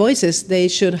many voices. They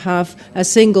should have a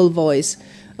single voice.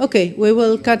 Okay, we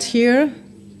will cut here.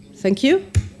 Thank you.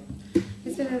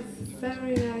 It's been a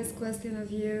very nice question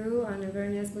of you and a very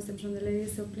nice question from the lady.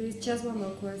 So please, just one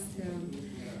more question.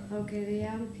 Okay, the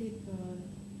young people.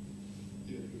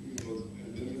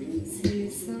 Sí,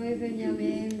 soy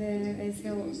Benjamin de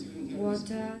ese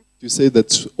water. You say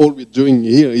that all we're doing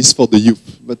here is for the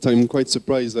youth, but I'm quite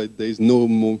surprised that there is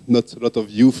not a lot of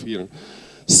youth here.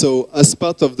 So, as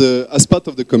part of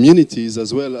the communities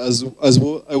as well,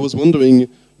 I was wondering,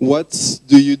 what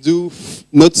do you do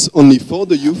not only for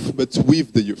the youth but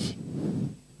with the youth?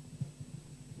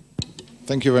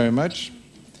 Thank you very much,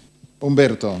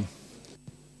 Umberto.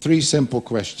 3 simple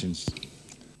questions,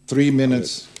 3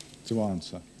 minutes to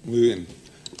answer. Muy bien.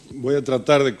 Voy a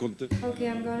tratar de contestar. Okay,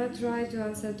 I'm going to try to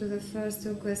answer to the first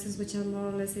 2 questions, which are more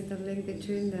or less interlinked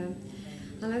between them.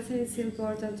 And I think it's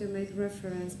important to make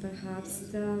reference,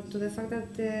 perhaps, to the fact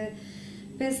that the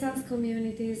peasants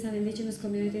communities and indigenous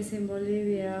communities in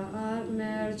Bolivia are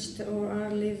merged or are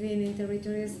living in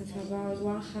territories of about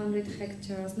 100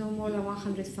 hectares, no more than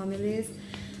 100 families.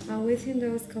 And within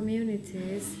those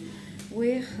communities,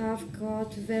 we have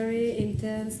got very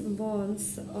intense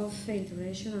bonds of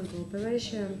integration and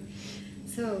cooperation.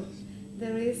 So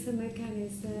there is a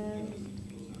mechanism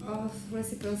of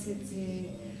reciprocity,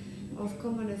 of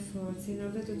common efforts in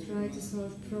order to try to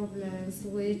solve problems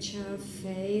which are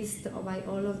faced by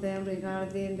all of them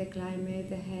regarding the climate,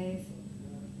 the health.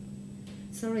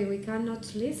 Sorry, we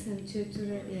cannot listen to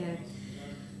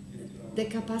the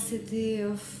capacity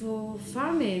of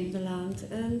farming the land,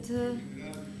 and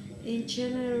in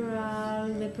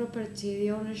general, the property, the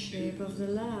ownership of the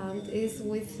land is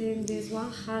within these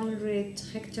 100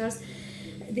 hectares.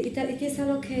 It is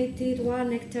allocated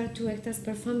 1 hectare, 2 hectares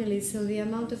per family, so the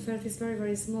amount of earth is very,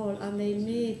 very small, and they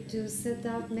need to set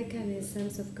up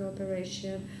mechanisms of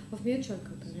cooperation, of mutual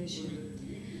cooperation.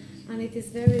 And it is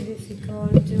very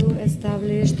difficult to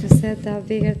establish, to set up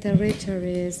bigger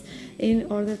territories in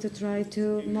order to try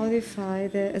to modify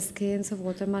the schemes of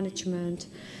water management.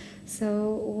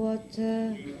 So what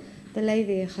the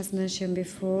lady has mentioned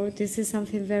before, this is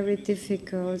something very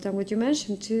difficult, and what you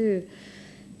mentioned too,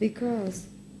 because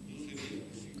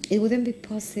it wouldn't be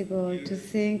possible to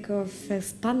think of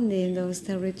expanding those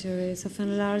territories, of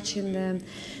enlarging them,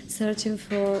 searching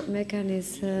for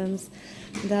mechanisms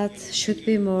that should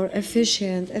be more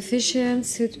efficient. Efficient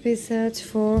should be searched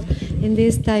for in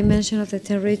this dimension of the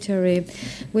territory,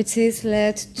 which is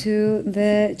led to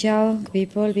the young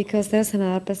people, because there's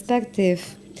another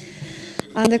perspective.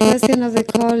 And the question of the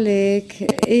colleague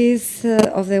is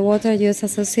of the water use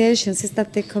associations is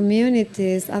that the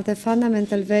communities are the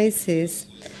fundamental basis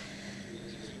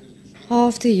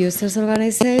of the users'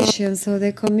 organization. So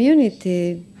the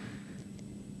community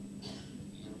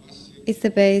is the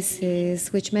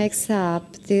basis which makes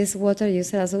up this water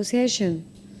user association.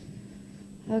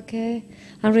 Okay.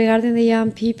 And regarding the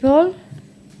young people,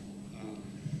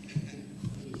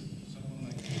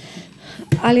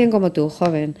 alguien como tú,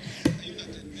 joven.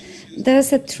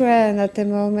 There's a trend at the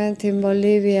moment in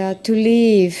Bolivia to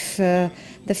leave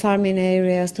the farming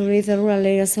areas, to leave the rural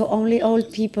areas, so only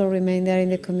old people remain there in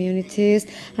the communities,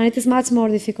 and it is much more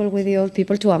difficult with the old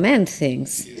people to amend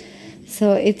things.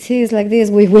 So it is like this.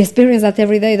 We experience that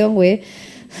every day, don't we?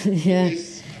 Yeah.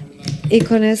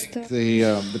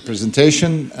 The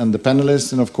presentation and the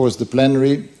panelists, and of course the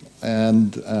plenary,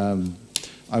 and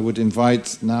I would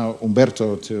invite now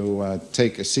Umberto to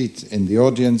take a seat in the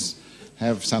audience,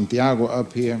 have Santiago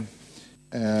up here.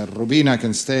 Robina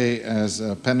can stay as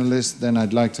a panelist. Then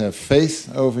I'd like to have Faith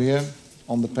over here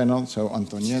on the panel. So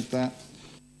Antonietta,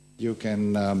 you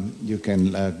can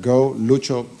go.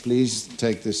 Lucho, please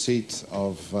take the seat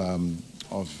of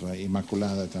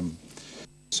Immaculada.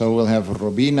 So we'll have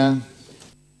Robina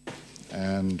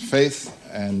and Faith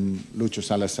and Lucho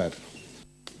Salazar,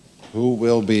 who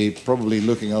will be probably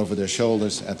looking over their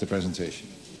shoulders at the presentation.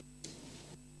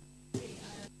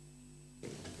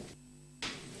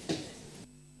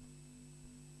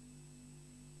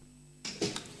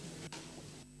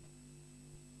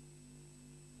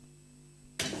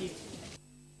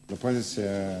 ¿Lo puedes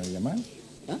llamar?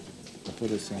 ¿Ah? ¿Lo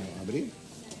puedes abrir?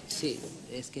 Sí,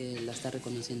 es que la está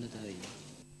reconociendo todavía.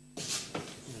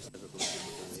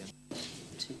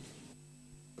 Sí.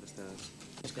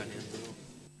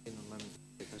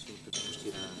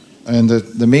 In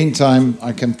the meantime,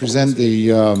 I can present the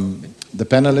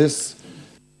panelists.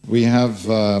 We have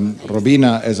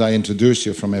Robina, as I introduced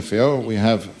you, from FAO. We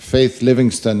have Faith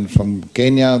Livingston from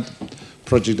Kenya,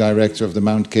 Project Director of the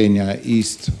Mount Kenya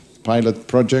East Pilot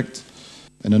Project,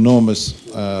 an enormous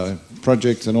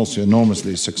project and also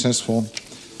enormously successful.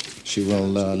 She will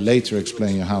later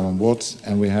explain you how and what.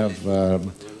 And we have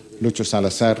Lucho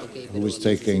Salazar, who is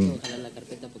taking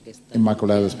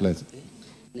Inmaculadas place.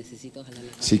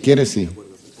 Si quieres, sí.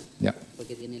 Yeah.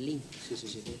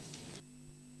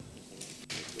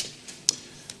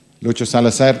 Lucho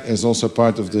Salazar is also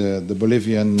part of the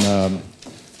Bolivian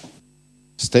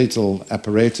statal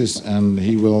apparatus, and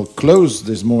he will close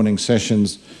this morning's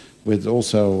sessions with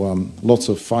also lots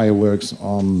of fireworks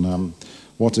on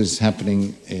what is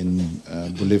happening in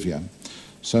Bolivia.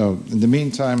 So, in the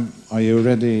meantime, are you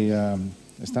ready?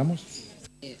 ¿Estamos?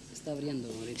 Está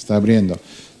abriendo.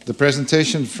 The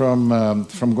presentation from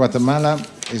Guatemala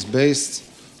is based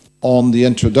on the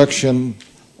introduction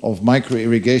of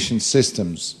micro-irrigation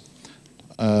systems.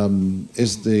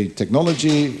 Is the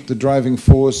technology the driving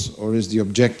force, or is the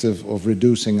objective of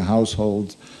reducing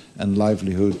household and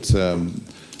livelihood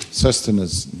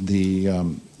sustenance the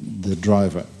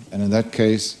driver? And in that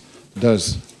case,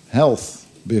 does health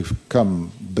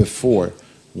become before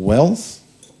wealth,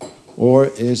 or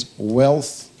is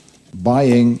wealth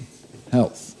buying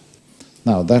health?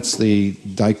 Now, that's the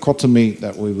dichotomy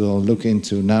that we will look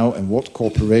into now, and what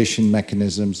cooperation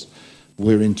mechanisms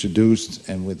were introduced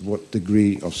and with what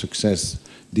degree of success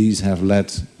these have led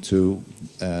to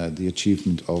the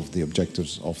achievement of the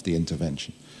objectives of the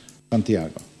intervention.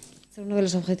 Santiago. Uno de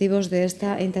los objetivos de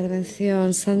esta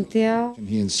intervención, Santiago.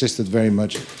 He insisted very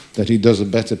much that he does a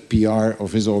better PR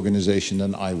of his organization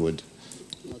than I would.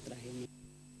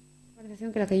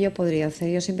 Organización que la que yo podría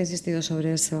hacer. Yo siempre he insistido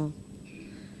sobre eso.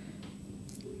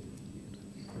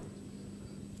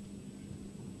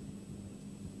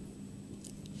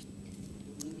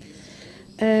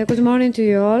 Good morning to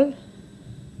you all.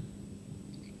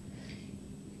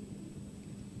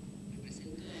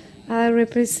 I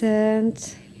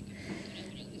represent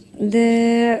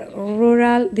the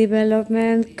Rural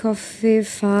Development Coffee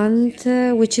Fund,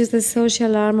 which is the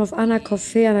social arm of Ana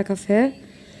Café.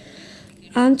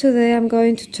 And today I'm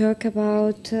going to talk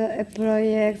about a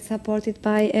project supported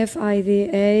by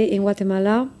FIDA in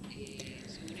Guatemala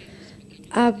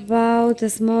about the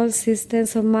small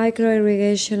systems of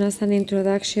micro-irrigation as an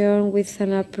introduction with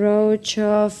an approach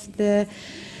of the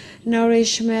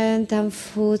nourishment and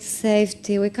food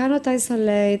safety. We cannot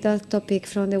isolate that topic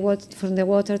from the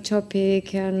water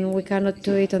topic, and we cannot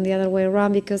do it on the other way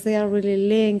around because they are really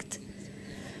linked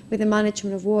with the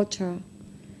management of water.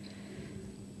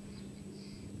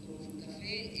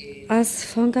 As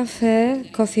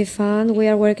FONCAFE Coffee Fund, we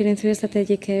are working in three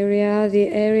strategic areas. The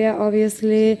area,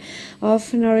 obviously,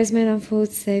 of nourishment and food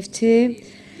safety,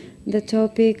 the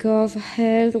topic of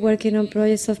health, working on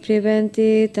projects of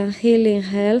preventive and healing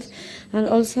health, and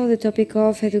also the topic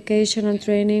of education and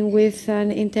training with an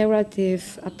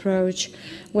integrative approach,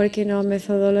 working on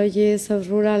methodologies of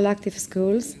rural active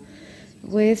schools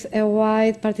with a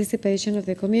wide participation of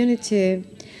the community.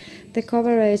 The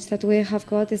coverage that we have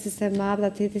got, this is a map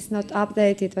that it is not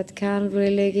updated, but can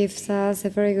really give us a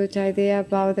very good idea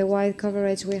about the wide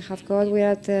coverage we have got. We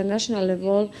are at the national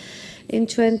level in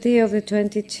 20 of the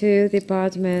 22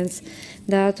 departments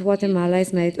that Guatemala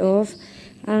is made of.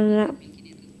 And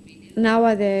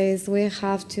nowadays we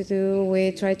try to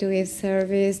give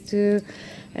service to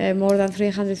more than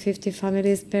 350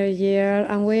 families per year,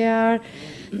 and we are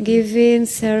giving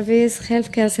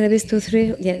healthcare service to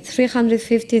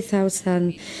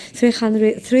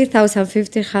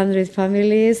 3,500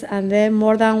 families, and then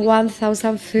more than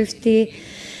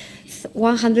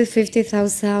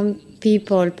 150,000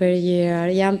 people per year,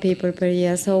 young people per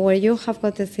year. So where you have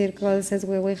got the circles is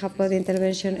where we have got the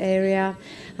intervention area,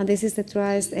 and this is the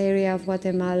driest area of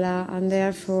Guatemala, and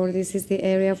therefore this is the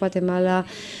area of Guatemala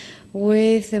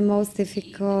with the most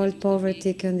difficult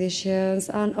poverty conditions.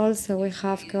 And also we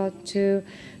have got to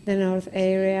the north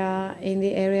area, in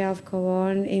the area of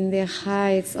Cobón, in the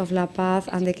heights of La Paz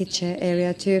and the Quiché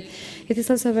area too. It is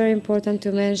also very important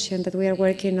to mention that we are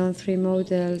working on three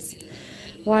models.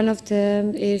 One of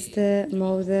them is the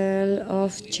model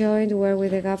of joint work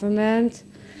with the government,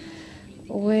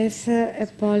 with a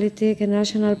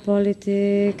national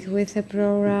politic, with a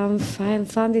program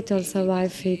funded also by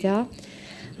FIDA.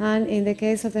 And in the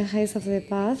case of the Haze of the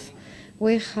Path,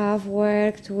 we have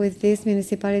worked with this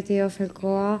municipality of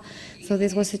Elcoa, so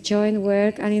this was a joint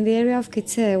work. And in the area of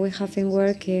Quiche, we have been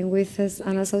working with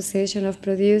an association of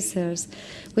producers,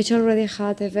 which already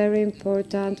had a very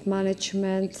important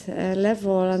management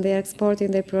level, and they are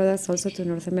exporting their products also to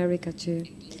North America too.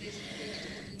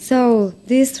 So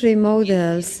these three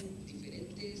models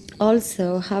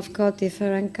also have got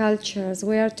different cultures.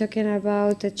 We are talking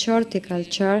about the Chorti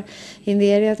culture, in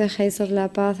the area of the Haze of La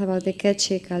Paz about the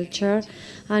Quechua culture,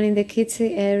 and in the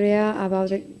Kitsi area about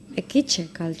the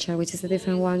Quiche culture, which is a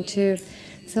different one too.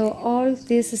 So all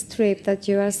this strip that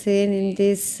you are seeing in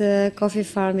this coffee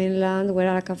farming land where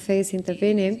our cafe is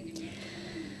intervening,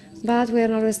 but we are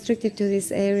not restricted to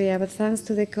this area, but thanks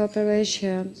to the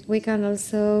cooperation, we can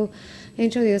also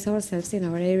introduce ourselves in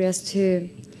our areas too.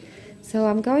 So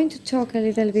I'm going to talk a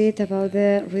little bit about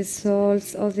the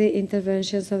results of the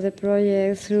interventions of the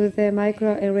project through the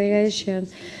micro-irrigation.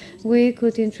 We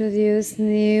could introduce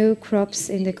new crops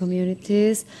in the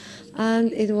communities,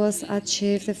 and it was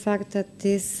achieved the fact that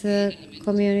these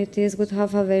communities would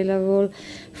have available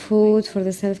food for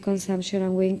the self-consumption,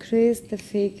 and we increased the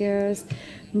figures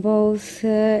both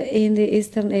in the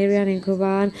eastern area and in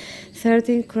Cuban,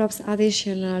 13 crops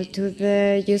additional to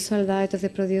the usual diet of the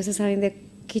producers, and in the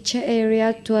Quiche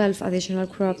area, 12 additional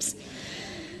crops.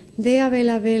 The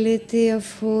availability of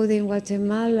food in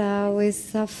Guatemala, we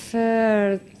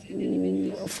suffered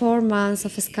 4 months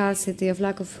of scarcity, of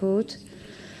lack of food.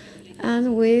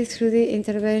 And we, through the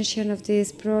intervention of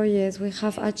these projects, we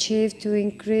have achieved to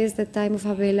increase the time of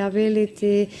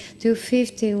availability to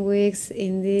 15 weeks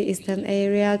in the eastern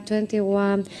area,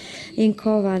 21 in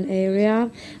Coban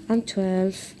area, and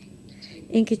 12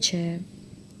 in Quiche.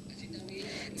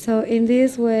 So in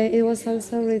this way, it was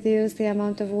also reduced the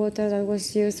amount of water that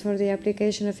was used for the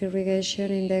application of irrigation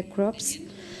in the crops,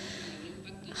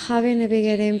 having a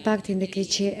bigger impact in the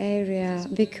Quiche area,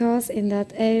 because in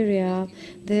that area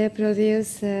the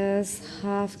producers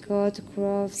have got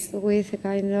crops with a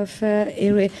kind of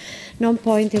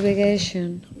non-point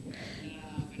irrigation,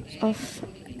 of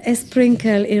a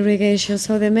sprinkle irrigation.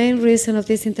 So the main reason of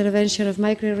this intervention of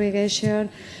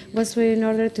micro-irrigation was really in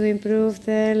order to improve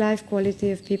the life quality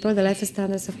of people, the life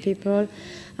standards of people.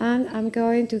 And I'm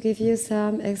going to give you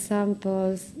some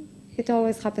examples. It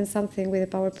always happens something with a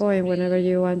PowerPoint whenever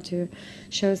you want to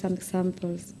show some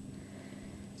examples.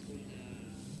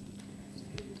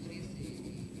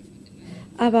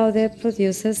 About the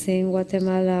producers in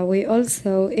Guatemala, we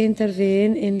also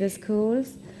intervene in the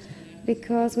schools,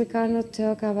 because we cannot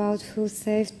talk about food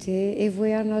safety if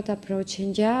we are not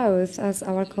approaching youth, as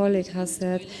our colleague has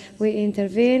said. We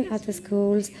intervene at the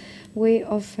schools, we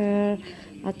offer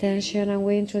attention, and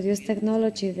we introduce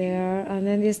technology there, and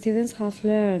then the students have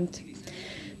learned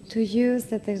to use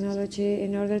the technology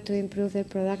in order to improve their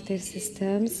productive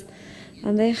systems,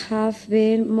 and they have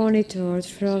been monitored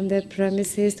from the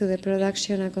premises to the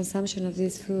production and consumption of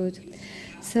this food.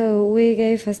 So we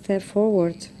gave a step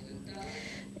forward.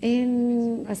 To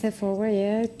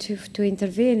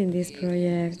intervene in this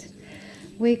project.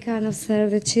 We can observe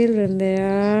the children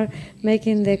there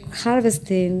making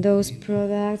harvesting those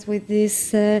products with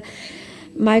this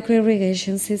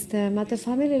micro-irrigation system. At the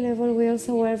family level, we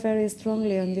also work very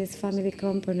strongly on this family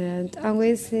component, and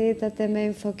we see that the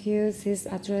main focus is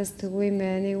addressed to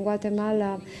women. In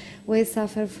Guatemala, we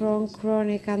suffer from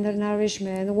chronic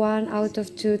undernourishment. 1 out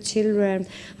of 2 children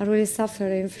are really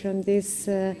suffering from this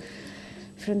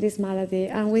malady.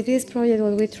 And with this project,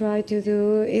 what we try to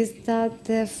do is that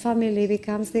the family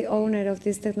becomes the owner of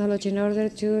this technology in order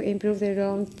to improve their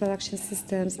own production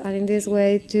systems, and in this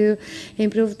way to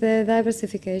improve the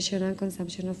diversification and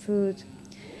consumption of food.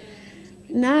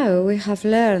 Now we have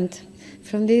learned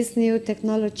from this new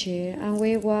technology, and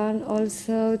we want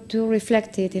also to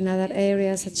reflect it in other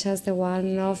areas, such as the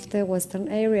one of the Western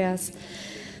areas.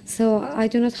 So I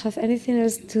do not have anything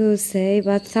else to say,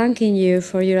 but thanking you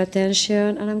for your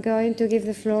attention, and I'm going to give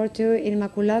the floor to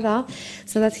Inmaculada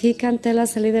so that he can tell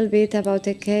us a little bit about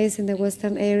the case in the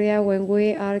Western area when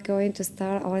we are going to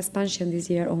start our expansion this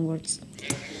year onwards.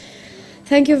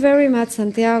 Thank you very much,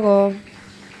 Santiago.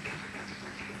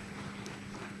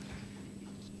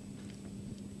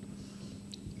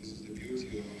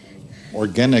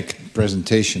 Organic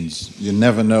presentations, you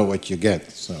never know what you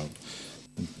get, so.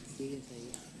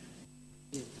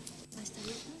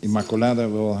 Inmaculada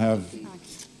will have...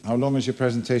 How long is your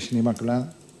presentation,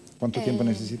 Inmaculada? ¿Cuánto tiempo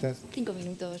necesitas? 5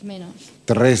 minutos, menos.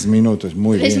 3 minutos,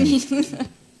 muy 3 bien. minutos.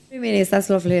 3 minutes, that's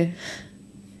lovely.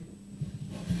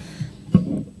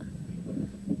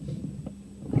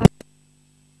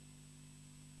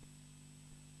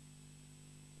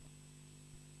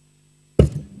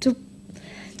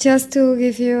 Just to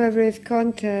give you a brief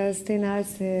context in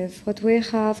ALSIF, what we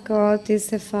have got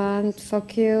is a fund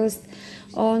focused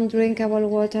on drinkable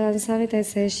water and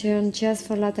sanitization just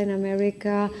for Latin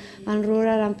America and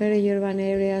rural and peri-urban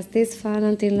areas. This fund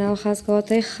until now has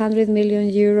got 100 million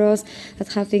euros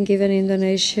that have been given in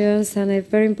donations, and a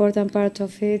very important part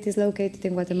of it is located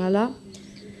in Guatemala.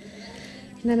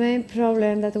 The main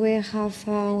problem that we have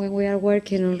found when we are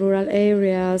working on rural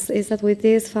areas is that with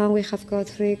this fund we have got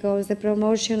three goals: the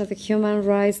promotion of the human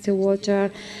rights to water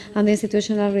and the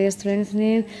institutional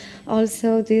re-strengthening,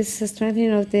 also this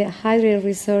strengthening of the hydro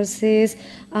resources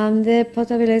and the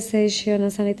potabilization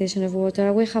and sanitation of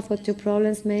water. We have got two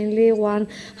problems mainly. One,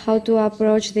 how to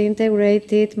approach the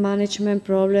integrated management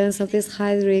problems of this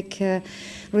hydric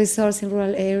resource in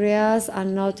rural areas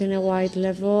and not in a wide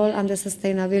level, and the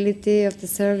sustainability of the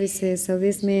services. So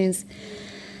this means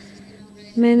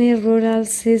many rural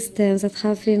systems that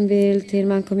have been built in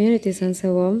man communities and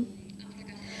so on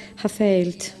have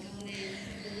failed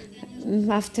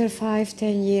after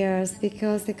 5-10 years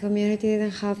because the community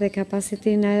didn't have the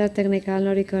capacity, neither technical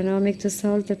nor economic, to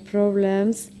solve the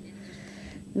problems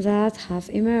that have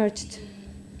emerged.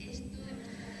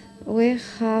 We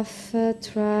have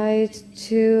tried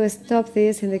to stop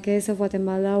this in the case of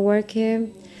Guatemala,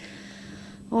 working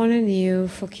on a new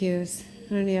focus,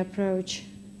 on a new approach.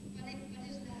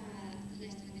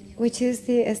 Which is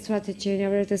the strategy in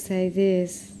order to say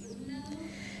this?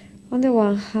 On the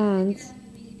one hand,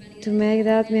 to make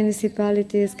that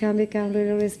municipalities can become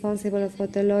really responsible of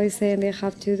what the law is saying they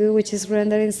have to do, which is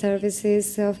rendering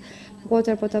services of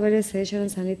water potabilization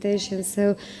and sanitation.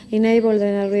 So enable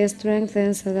them and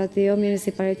re-strengthen so that the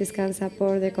municipalities can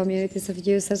support the communities of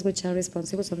users which are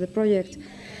responsible for the project.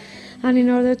 And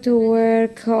in order to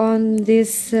work on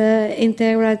this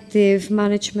integrative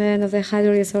management of the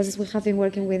hydro resources, we have been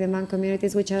working with the man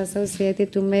communities which are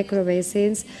associated to macro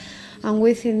basins. And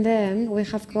within them, we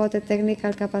have got a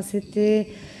technical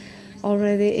capacity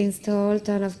already installed,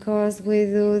 and of course we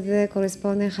do the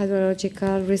corresponding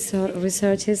hydrological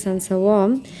researches and so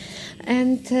on.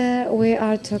 And we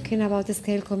are talking about the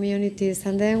scale communities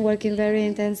and then working very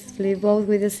intensively both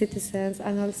with the citizens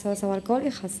and also, as our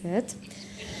colleague has said,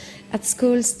 at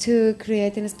schools to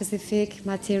create a specific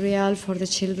material for the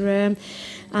children,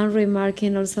 and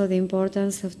remarking also the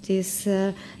importance of this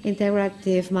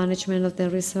integrative management of the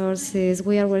resources.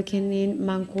 We are working in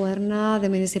Mancuerna, the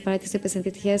municipality is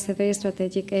represented here. It's a very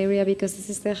strategic area because this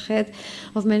is the head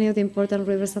of many of the important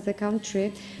rivers of the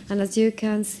country. And as you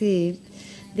can see,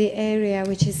 the area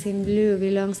which is in blue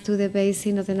belongs to the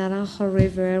basin of the Naranjo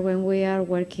River when we are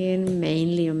working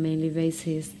mainly on mainly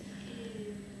basis.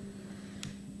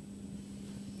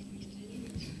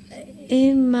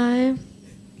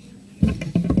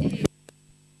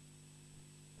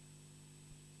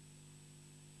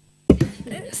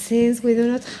 Since we do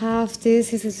not have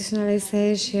this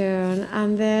institutionalization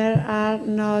and there are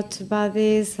not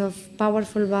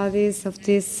powerful bodies of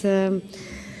these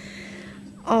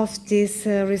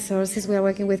resources, we are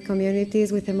working with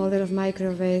communities with a model of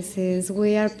micro-basins.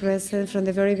 We are present from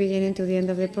the very beginning to the end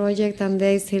of the project, and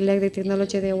they select the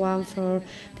technology they want for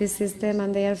this system,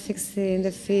 and they are fixing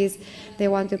the fees they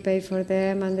want to pay for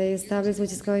them, and they establish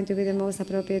which is going to be the most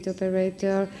appropriate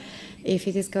operator, if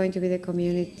it is going to be the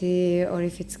community or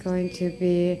if it's going to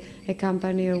be a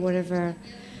company or whatever.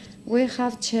 We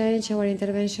have changed our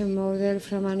intervention model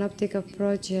from an optic of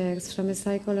projects, from a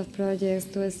cycle of projects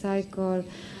to a cycle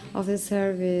of the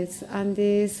service, and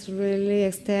this really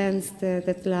extends the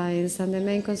deadlines. And the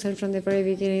main concern from the very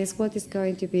beginning is what is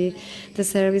going to be the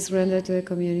service rendered to the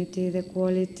community, the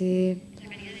quality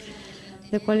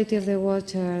of the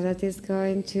water that is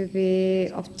going to be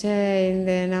obtained,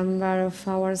 the number of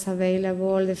hours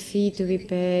available, the fee to be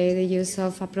paid, the use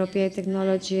of appropriate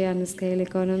technology and scale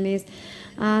economies.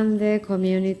 And the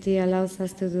community allows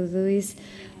us to do this,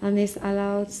 and this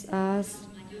allows us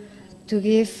to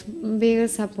give bigger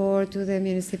support to the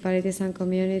municipalities and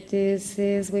communities,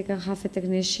 since we can have a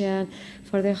technician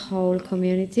for the whole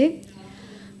community.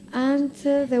 And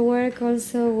the work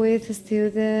also with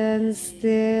students,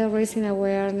 the raising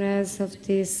awareness of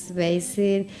this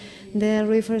basin, the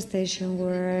reforestation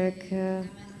work,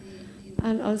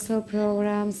 and also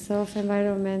programs of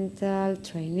environmental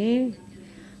training,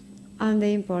 and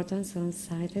the importance of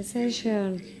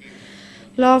sanitization.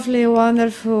 Lovely,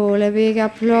 wonderful, a big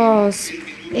applause,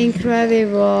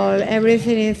 incredible,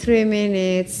 everything in 3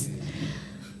 minutes.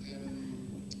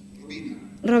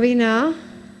 Robina?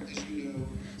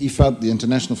 IFAD, the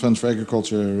International Fund for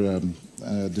Agriculture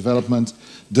Development,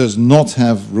 does not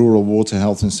have rural water,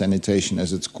 health and sanitation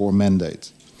as its core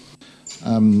mandate.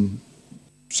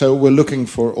 So we're looking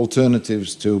for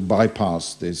alternatives to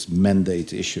bypass this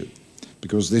mandate issue,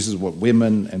 because this is what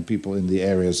women and people in the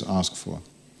areas ask for.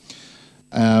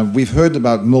 We've heard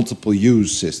about multiple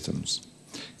use systems.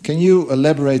 Can you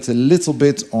elaborate a little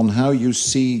bit on how you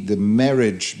see the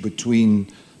marriage between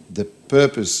the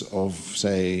purpose of,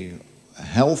 say,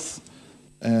 health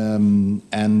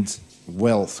and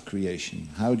wealth creation?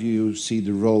 How do you see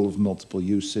the role of multiple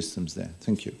use systems there?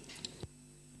 Thank you.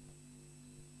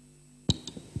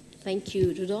 Thank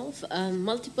you, Rudolf.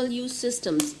 Multiple use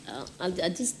systems. I'll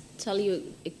just tell you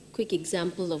a quick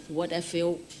example of what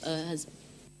FAO has.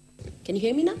 Can you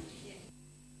hear me now?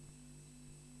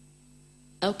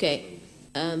 Okay.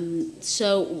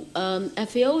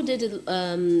 FAO did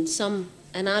some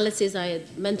analysis. I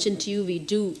had mentioned to you we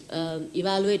do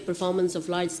evaluate performance of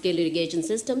large-scale irrigation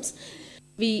systems.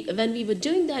 When we were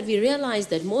doing that, we realized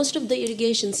that most of the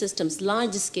irrigation systems,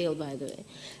 large scale by the way,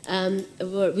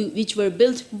 which were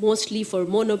built mostly for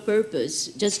mono-purpose,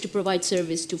 just to provide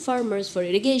service to farmers for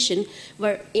irrigation,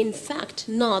 were in fact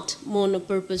not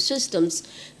mono-purpose systems.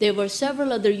 There were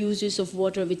several other uses of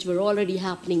water which were already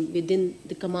happening within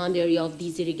the command area of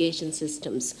these irrigation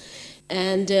systems.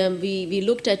 And we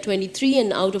looked at 23,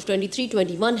 and out of 23,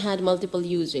 21 had multiple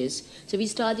uses. So we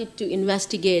started to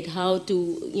investigate how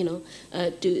to,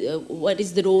 what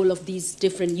is the role of these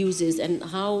different uses and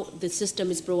how the system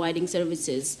is providing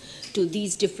services to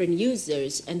these different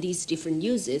users and these different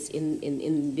uses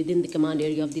within the command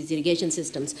area of these irrigation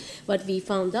systems. What we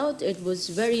found out, it was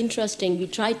very interesting. We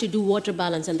tried to do water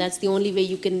balance, and that's the only way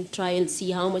you can try and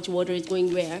see how much water is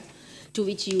going where, to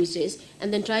which uses,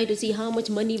 and then try to see how much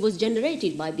money was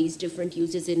generated by these different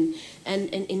uses. And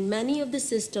in many of the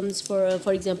systems,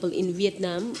 for example, in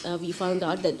Vietnam, we found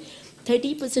out that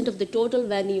 30% of the total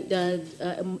revenue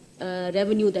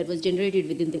that was generated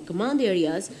within the command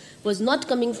areas was not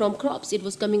coming from crops, it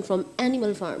was coming from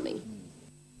animal farming.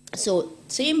 So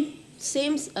same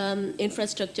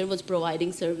infrastructure was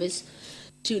providing service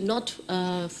to not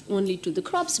only to the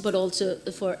crops, but also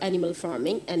for animal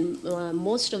farming, and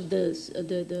most of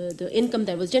the income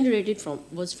that was generated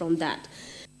was from that.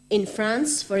 In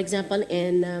France, for example,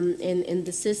 in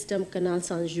the system Canal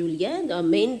Saint-Julien, the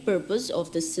main purpose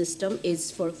of the system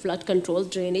is for flood control,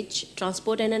 drainage,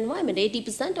 transport, and environment,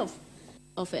 80%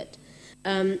 of it.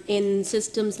 In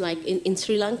systems like in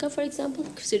Sri Lanka, for example,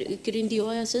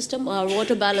 Kirindioya system, our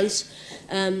water balance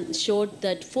showed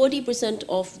that 40%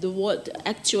 of the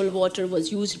actual water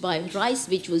was used by rice,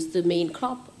 which was the main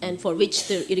crop and for which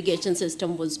the irrigation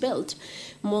system was built.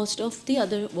 Most of the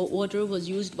other water was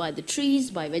used by the trees,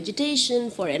 by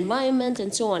vegetation, for environment,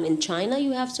 and so on. In China,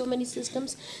 you have so many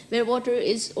systems where water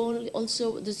is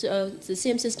also, the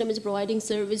same system is providing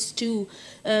service to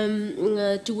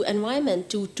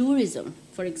environment, to tourism,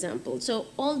 for example. So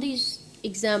all these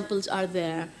examples are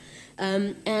there.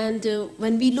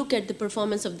 When we look at the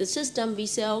performance of the system, we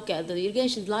say, okay, the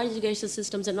large irrigation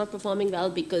systems are not performing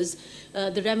well because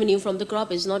the revenue from the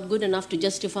crop is not good enough to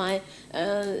justify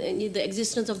the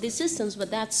existence of these systems.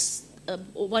 But that's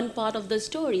one part of the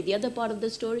story. The other part of the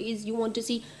story is you want to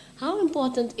see how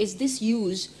important is this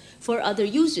use for other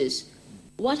uses.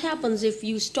 What happens if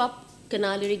you stop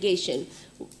canal irrigation?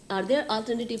 Are there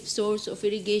alternative sources of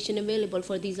irrigation available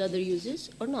for these other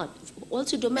uses or not?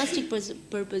 Also domestic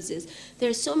purposes. There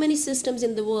are so many systems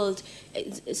in the world,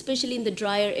 especially in the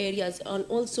drier areas, and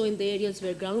also in the areas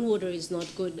where groundwater is not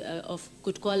good, of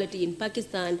good quality, in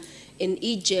Pakistan, in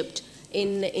Egypt,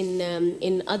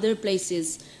 in other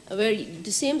places, where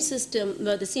the same system,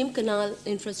 the same canal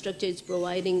infrastructure is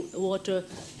providing water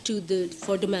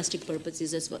for domestic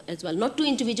purposes as well. Not to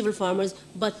individual farmers,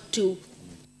 but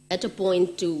at a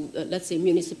point to, let's say,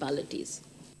 municipalities.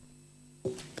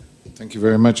 Thank you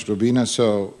very much, Robina.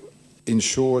 So, in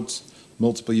short,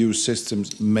 multiple-use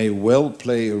systems may well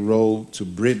play a role to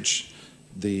bridge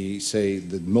the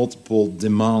multiple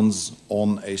demands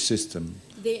on a system.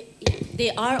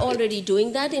 They are already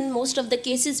doing that in most of the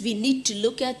cases. We need to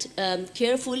look at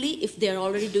carefully if they're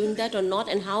already doing that or not,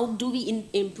 and how do we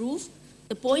improve.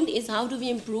 The point is, how do we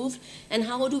improve and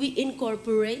how do we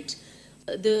incorporate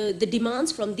the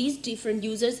demands from these different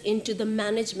users into the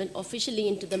management, officially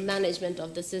into the management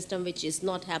of the system, which is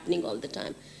not happening all the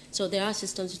time. So there are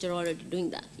systems which are already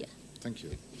doing that, yeah. Thank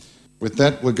you. With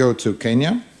that, we'll go to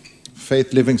Kenya.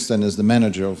 Faith Livingston is the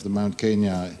manager of the Mount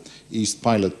Kenya East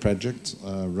Pilot Project,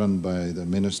 run by the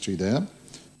ministry there,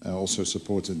 also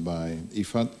supported by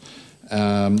IFAD.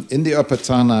 In the Upper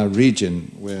Tana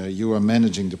region, where you are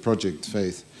managing the project,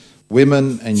 Faith,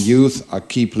 women and youth are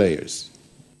key players.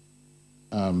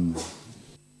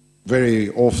 Very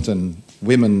often,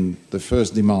 women, the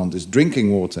first demand is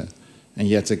drinking water, and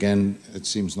yet again, it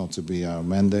seems not to be our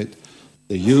mandate.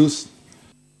 The youth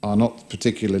are not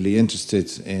particularly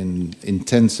interested in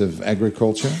intensive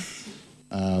agriculture.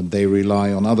 They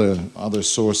rely on other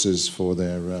sources for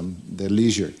their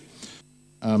leisure.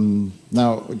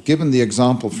 Now, given the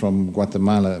example from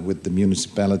Guatemala with the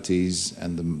municipalities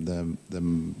and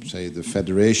the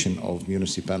Federation of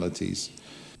Municipalities,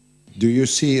 do you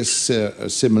see a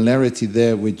similarity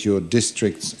there with your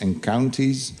districts and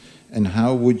counties? And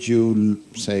how would you,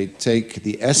 say, take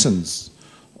the essence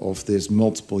of this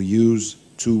multiple use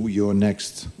to your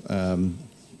next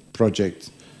project,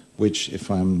 which, if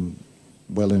I'm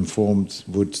well informed,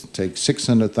 would take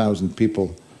 600,000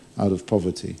 people out of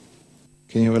poverty?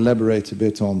 Can you elaborate a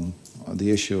bit on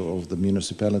the issue of the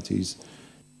municipalities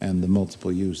and the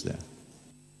multiple use there?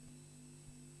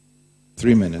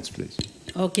 3 minutes, please.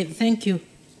 Okay, thank you.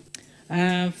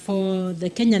 For the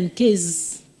Kenyan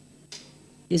case,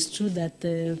 it's true that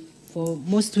for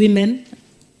most women,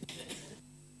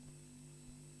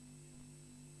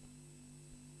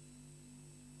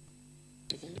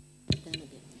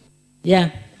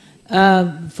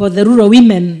 for the rural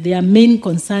women, their main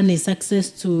concern is access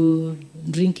to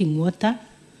drinking water,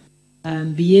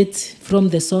 be it from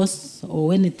the source or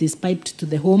when it is piped to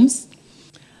the homes.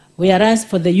 Whereas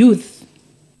for the youth,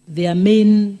 their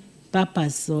main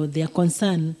purpose or their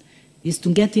concern is to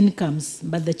get incomes.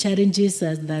 But the challenges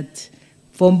are that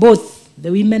for both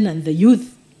the women and the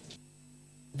youth,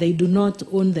 they do not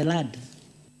own the land.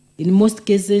 In most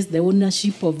cases, the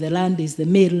ownership of the land is the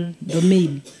male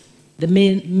domain. The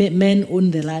men own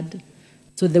the land,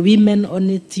 so the women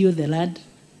only till the land.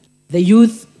 The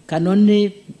youth can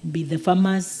only be the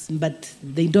farmers, but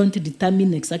they don't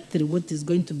determine exactly what is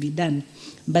going to be done.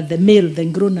 But the male, the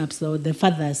grown-ups or the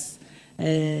fathers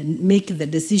make the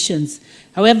decisions.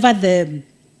 However, the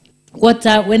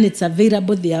water, when it's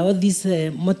available, there are all these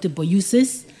multiple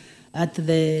uses at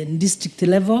the district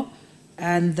level,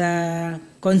 and the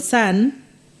concern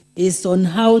is on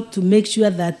how to make sure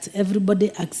that everybody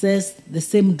access the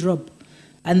same drop.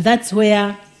 And that's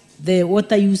where the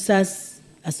water users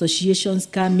associations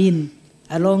come in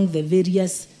along the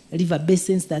various river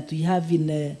basins that we have in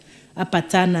the Upper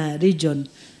Tana region.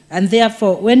 And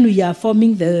therefore, when we are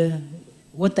forming the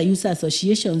water user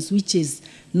associations, which is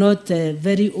not a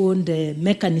very old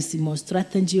mechanism or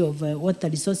strategy of water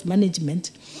resource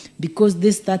management, because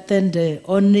this started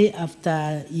only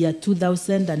after year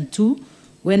 2002,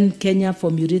 when Kenya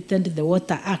formulated the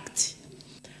Water Act.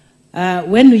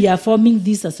 When we are forming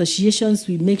these associations,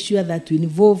 we make sure that we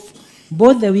involve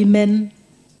both the women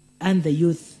and the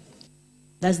youth.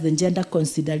 That's the gender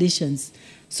considerations,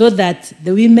 so that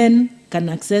the women can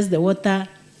access the water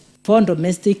for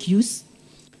domestic use.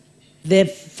 The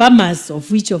farmers,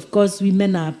 of which, of course,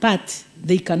 women are a part,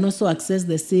 they can also access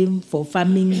the same for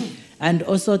farming and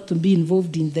also to be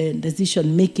involved in the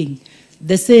decision-making.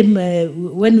 The same,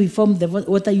 when we form the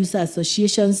water user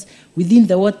associations, within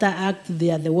the Water Act,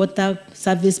 they are the water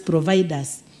service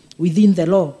providers within the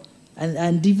law.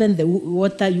 And even the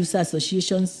water user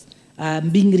associations are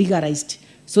being regularized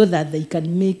so that they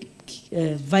can make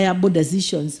viable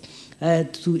decisions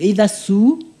to either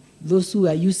sue those who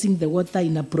are using the water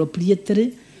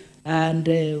inappropriately, and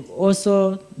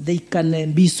also they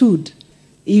can be sued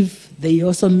if they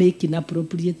also make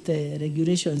inappropriate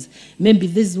regulations. Maybe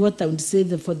this is what I would say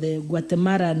for the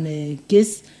Guatemalan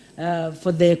case.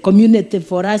 For the community,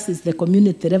 for us, it's the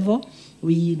community level.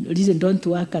 We really don't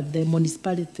work at the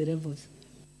municipality levels.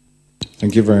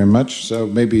 Thank you very much. So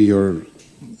maybe you're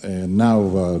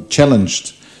now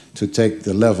challenged to take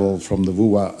the level from the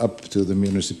WUA up to the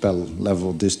municipal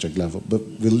level, district level. But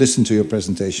we'll listen to your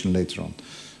presentation later on.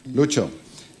 Lucho.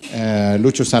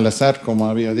 Lucho Salazar, como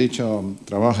había dicho,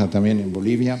 trabaja también en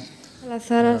Bolivia.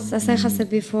 Salazar, as I have said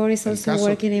before, is also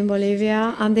working in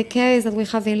Bolivia. And the case that we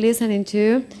have been listening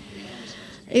to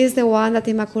is the one that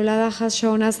Immaculada has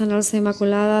shown us, and also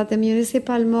Immaculada, the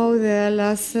municipal model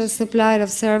as a supplier of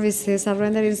services, of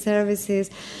rendering services,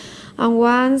 and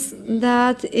once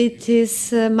that it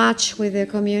is matched with the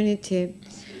community,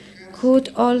 could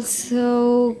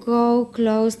also go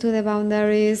close to the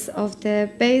boundaries of the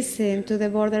basin, to the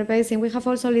border basin. We have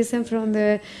also listened from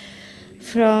the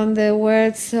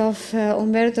words of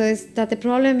Humberto, is that the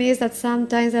problem is that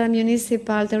sometimes there are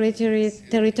municipal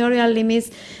territorial limits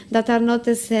that are not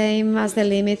the same as the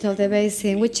limit of the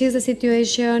basin, which is the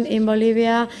situation in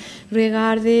Bolivia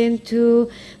regarding to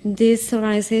these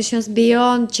organizations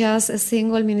beyond just a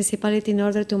single municipality in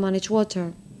order to manage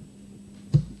water.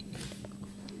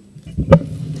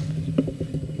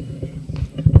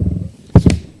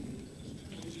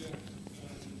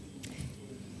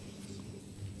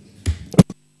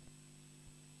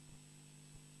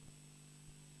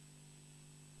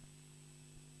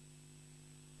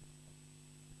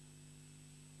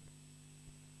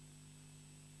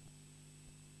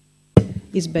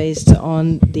 is based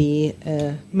on the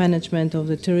management of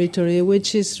the territory,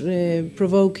 which is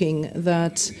provoking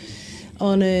that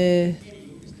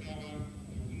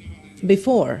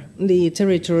before the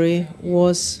territory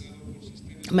was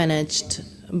managed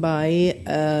by,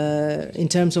 in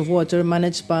terms of water,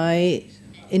 managed by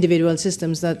individual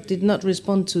systems that did not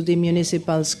respond to the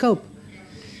municipal scope.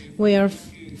 We are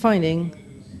finding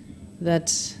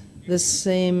that the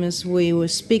same as we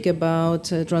speak about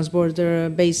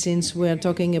transborder basins, we are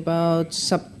talking about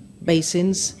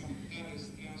sub-basins.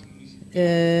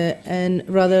 And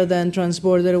rather than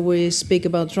transborder, we speak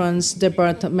about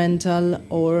trans-departmental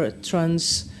or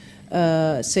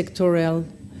trans-sectorial.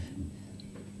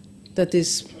 That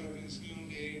is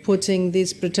putting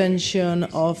this pretension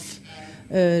of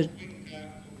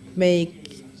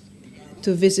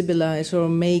to visibilize or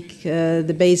make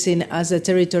the basin as a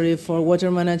territory for water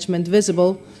management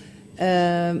visible,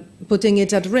 putting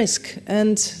it at risk.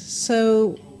 And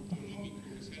so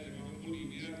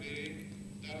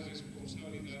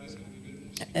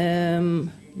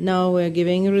now we're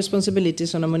giving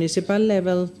responsibilities on a municipal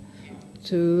level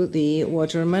to the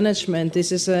water management.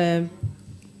 This is a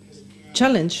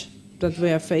challenge that we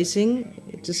are facing.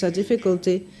 It is a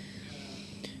difficulty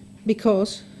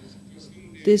because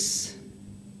this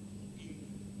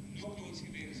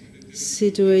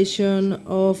situation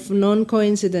of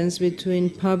non-coincidence between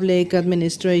public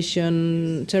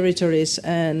administration territories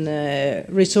and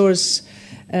resource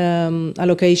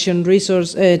allocation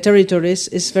territories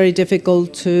is very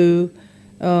difficult to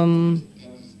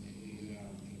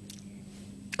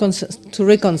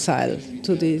reconcile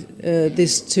to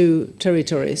these two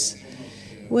territories.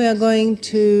 We are going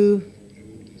to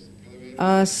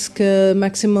ask a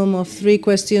maximum of 3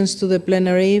 questions to the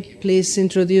plenary. Please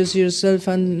introduce yourself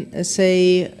and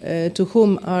say to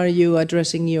whom are you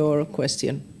addressing your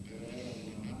question.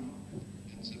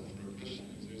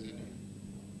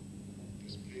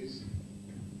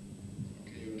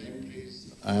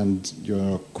 And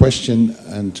your question,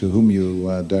 and to whom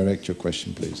you direct your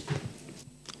question, please.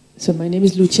 So my name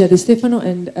is Lucia De Stefano,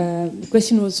 and the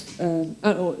question was,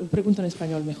 pregunto en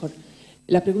español mejor.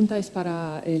 La pregunta es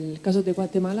para el caso de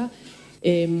Guatemala.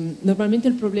 Normalmente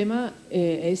el problema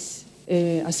es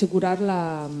asegurar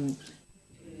la...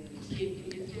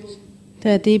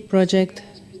 The project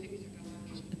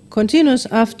continues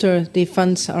after the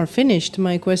funds are finished.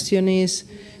 My question is,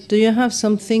 do you have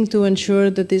something to ensure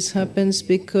that this happens?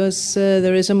 Because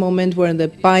there is a moment where the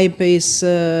pipe is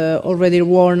already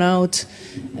worn out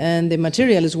and the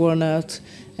material is worn out.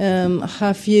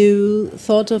 Have you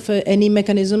thought of any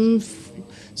mechanism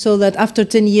so that after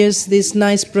 10 years this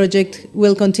nice project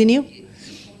will continue?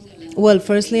 Well,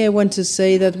 firstly, I want to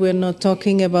say that we're not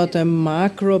talking about a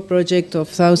macro project of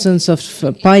thousands of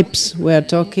pipes. We're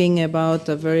talking about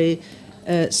a very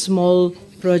small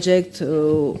project,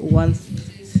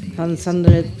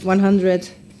 100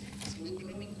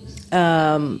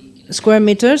 square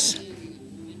meters.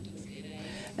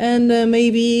 And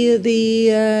maybe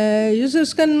the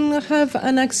users can have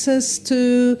an access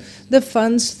to the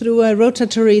funds through a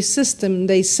rotatory system.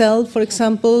 They sell, for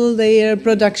example, their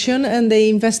production and they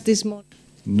invest this money.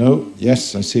 No,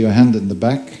 yes, I see your hand in the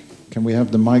back. Can we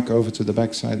have the mic over to the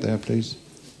back side there, please?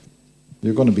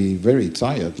 You're going to be very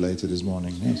tired later this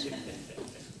morning, yes.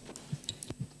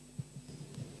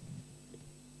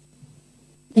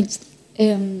 Thanks.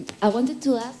 I wanted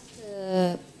to ask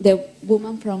the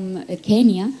woman from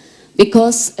Kenya,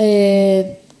 because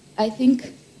I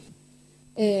think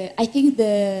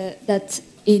that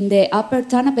in the Upper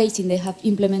Tana Basin they have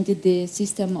implemented the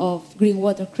system of green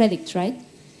water credits, right?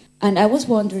 And I was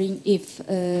wondering if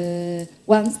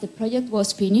once the project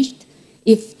was finished,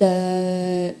 if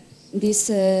this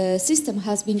system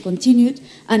has been continued,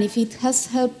 and if it has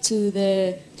helped to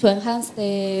enhance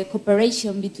the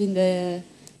cooperation between the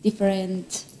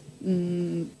different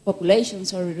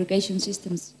populations or irrigation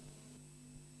systems.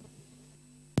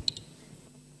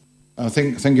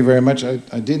 Thank you very much. I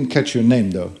didn't catch your name,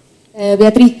 though.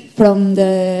 Beatriz, from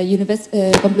the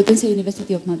Complutense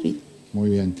University of Madrid. Muy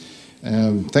bien.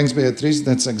 Thanks, Beatriz.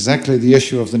 That's exactly the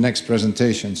issue of the next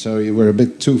presentation. So you were a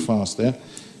bit too fast there,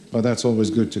 but that's always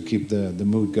good to keep the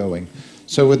mood going.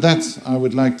 So with that, I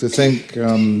would like to thank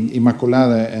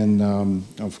Immaculada and,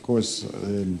 of course,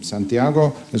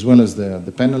 Santiago, as well as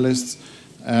the panelists.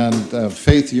 And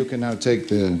Faith, you can now take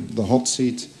the hot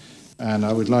seat. And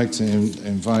I would like to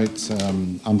invite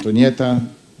Antonieta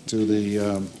to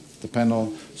the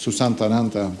panel, Susan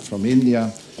Taranta from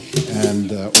India,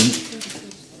 and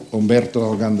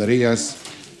Humberto Gandarias,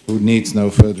 who needs no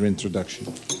further introduction.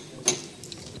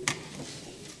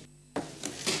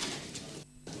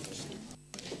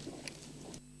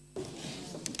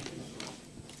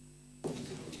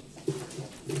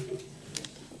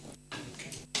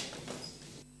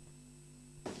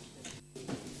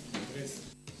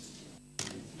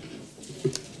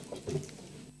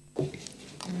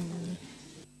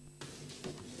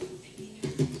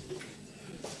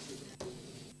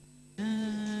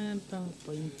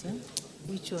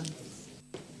 Which one?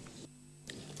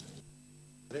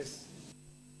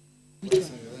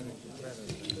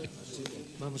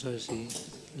 Vamos a ver si...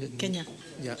 Kenya.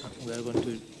 Yeah, we are going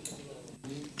to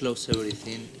close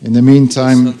everything. In the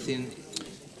meantime, Something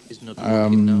is not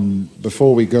working now.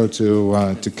 before we go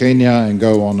to Kenya and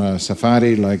go on a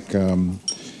safari like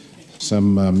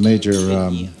some major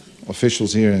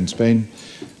officials here in Spain,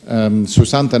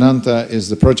 Susan Tenanta is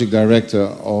the project director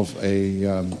of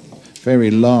a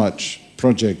very large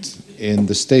project in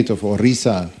the state of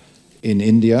Orissa in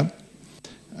India,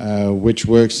 which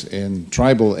works in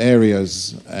tribal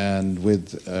areas and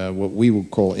with what we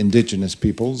would call indigenous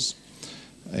peoples,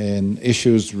 in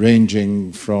issues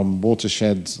ranging from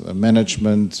watershed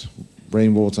management,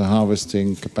 rainwater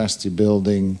harvesting, capacity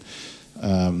building,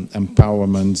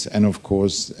 empowerment, and of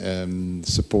course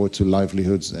support to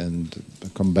livelihoods and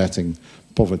combating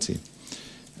poverty.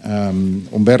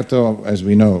 Humberto, as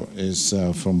we know, is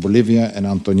from Bolivia, and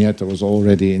Antonieta was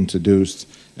already introduced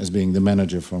as being the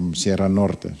manager from Sierra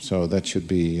Norte. So that should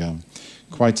be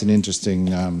quite an interesting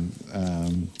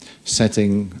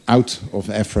setting out of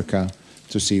Africa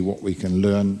to see what we can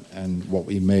learn and what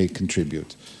we may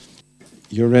contribute.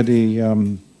 You ready,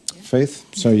 Faith?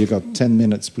 So you got 10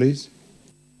 minutes, please.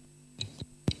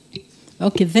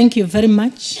 Okay, thank you very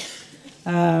much.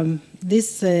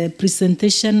 This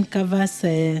presentation covers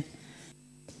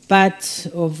part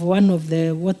of one of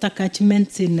the water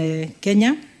catchments in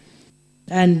Kenya.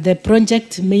 And the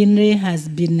project mainly has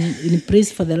been in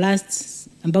place for the last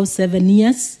about 7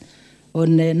 years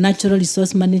on natural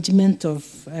resource management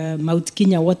of Mount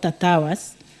Kenya water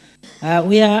towers,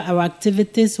 where our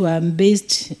activities were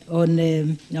based on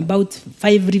about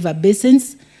 5 river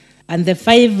basins, and the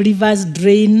 5 rivers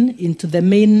drain into the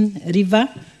main river,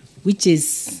 which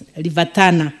is River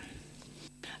Tana.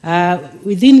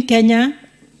 Within Kenya,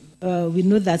 we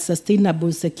know that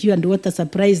sustainable, secure, and water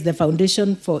supply is the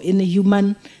foundation for any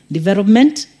human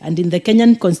development. And in the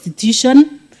Kenyan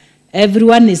Constitution,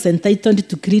 everyone is entitled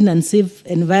to clean and safe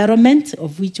environment,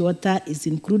 of which water is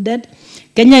included.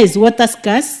 Kenya is water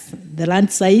scarce. The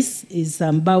land size is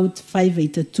about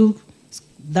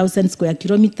 582,000 square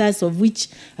kilometers, of which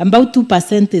about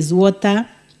 2% is water,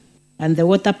 and the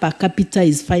water per capita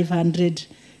is 500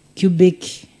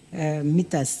 cubic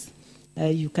meters.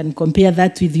 You can compare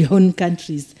that with your own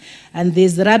countries. And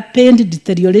there's rapid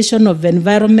deterioration of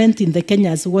environment in the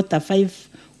Kenya's 5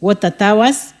 water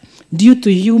towers due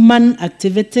to human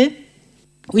activity,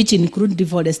 which include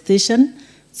deforestation,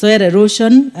 soil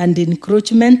erosion, and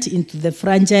encroachment into the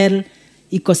fragile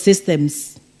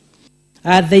ecosystems.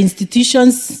 The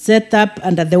institutions set up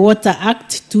under the Water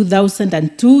Act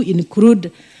 2002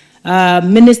 include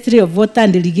Ministry of Water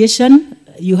and Irrigation.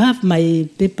 You have my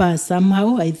paper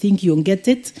somehow, I think you'll get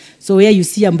it. So where you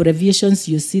see abbreviations,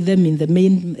 you see them in the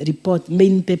main report,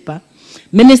 main paper.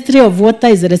 Ministry of Water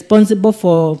is responsible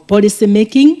for policy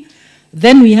making.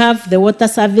 Then we have the Water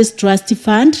Service Trust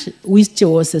Fund, which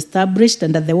was established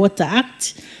under the Water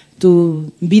Act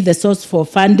to be the source for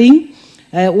funding.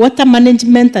 Water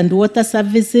management and water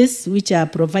services, which are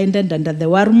provided under the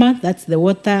WARMA, that's the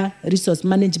Water Resource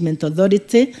Management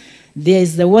Authority. There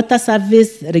is the Water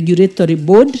Service Regulatory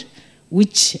Board,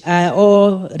 which are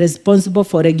all responsible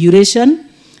for regulation.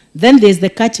 Then there's the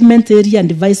Catchment Area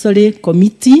and Advisory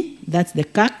Committee, that's the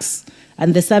CACs,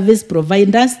 and the service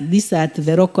providers, these are at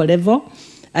the local level.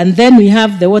 And then we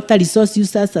have the Water Resource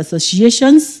Users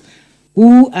Associations,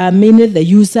 who are mainly the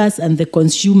users and the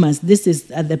consumers. This is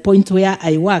at the point where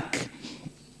I work.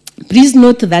 Please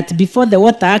note that before the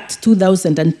Water Act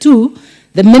 2002,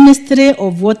 the Ministry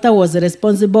of Water was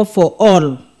responsible for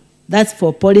all. That's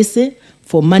for policy,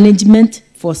 for management,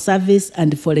 for service,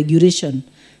 and for regulation.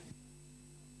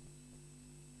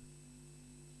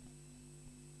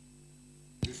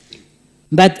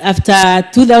 But after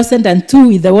 2002,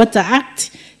 with the Water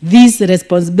Act, these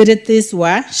responsibilities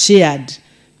were shared.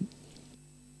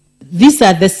 These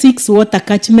are the 6 water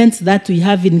catchments that we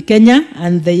have in Kenya,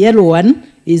 and the yellow one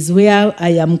is where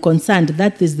I am concerned.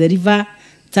 That is the River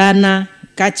Tana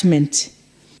catchment.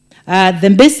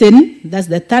 The basin, that's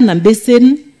the Tana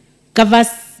Basin, covers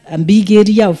a big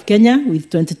area of Kenya with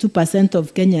 22%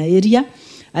 of Kenya area.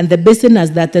 And the basin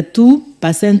has that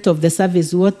 2% of the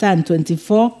surface water and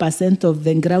 24% of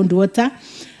the groundwater.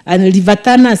 And River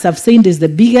Tana, as I've said, is the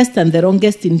biggest and the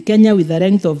longest in Kenya with a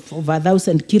length of over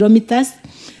 1,000 kilometers.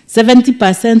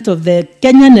 70% of the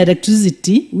Kenyan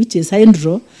electricity, which is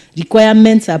hydro,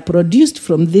 requirements are produced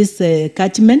from this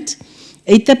catchment.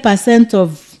 80%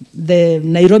 of the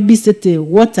Nairobi city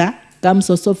water comes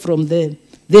also from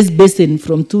this basin,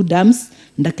 from 2 dams,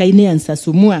 Ndakaine and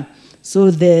Sasumua.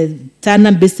 So the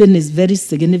Tana Basin is very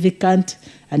significant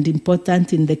and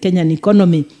important in the Kenyan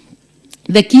economy.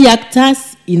 The key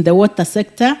actors in the water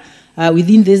sector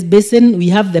within this basin, we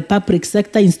have the public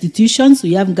sector institutions,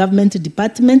 we have government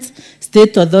departments,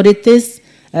 state authorities,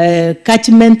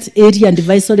 catchment area and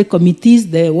advisory committees,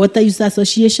 the water user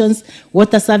associations,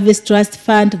 water service trust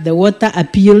fund, the water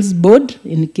appeals board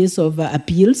in case of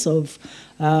appeals of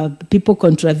people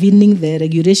contravening the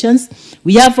regulations.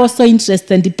 We have also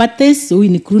interested parties who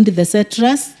include the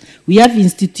settlers. We have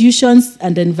institutions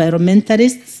and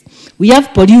environmentalists. We have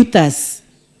polluters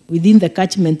within the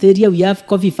catchment area. We have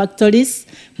coffee factories,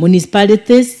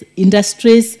 municipalities,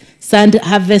 industries, sand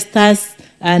harvesters,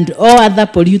 and all other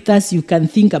polluters you can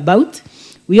think about.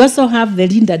 We also have the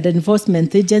land and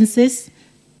enforcement agencies.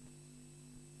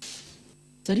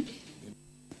 Sorry?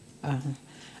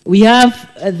 We have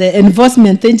the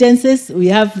enforcement agencies. We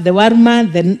have the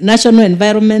WARMA, the National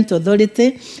Environment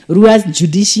Authority, RUA's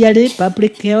Judiciary,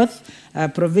 Public Health,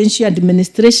 Provincial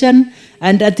Administration,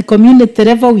 and at the community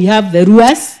level we have the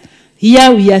RUAS.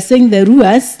 Here we are saying the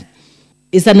RUAS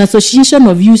is an association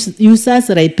of users,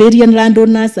 riparian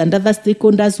landowners, and other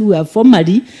stakeholders who are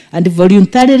formally and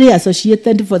voluntarily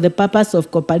associated for the purpose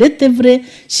of cooperatively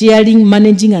sharing,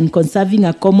 managing, and conserving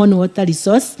a common water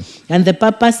resource. And the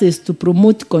purpose is to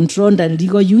promote controlled and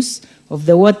legal use of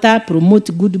the water,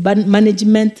 promote good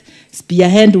management,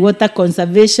 spearhead water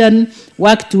conservation,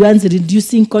 work towards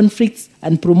reducing conflicts,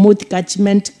 and promote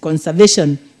catchment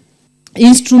conservation.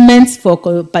 Instruments for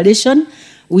cooperation.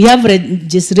 We have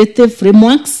legislative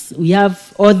frameworks. We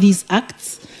have all these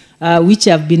acts which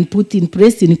have been put in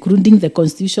place, including the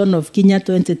Constitution of Kenya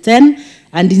 2010,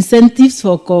 and incentives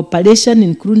for cooperation,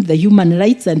 including the human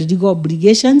rights and legal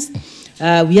obligations.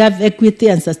 We have equity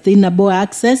and sustainable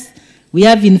access. We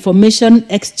have information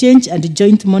exchange and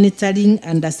joint monitoring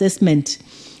and assessment.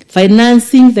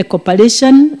 Financing the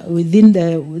cooperation within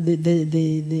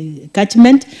the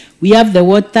catchment. We have the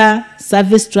Water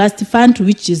Service Trust Fund,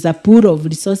 which is a pool of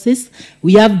resources.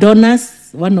 We have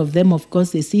donors, one of them, of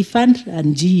course, is CFund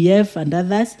and GEF and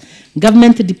others.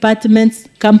 Government departments,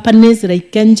 companies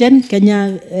like Kengen,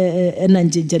 Kenya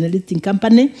Energy Generating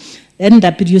Company,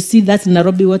 NWC, that's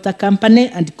Nairobi Water Company,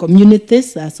 and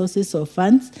communities are sources of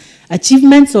funds.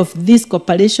 Achievements of this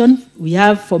cooperation, we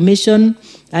have formation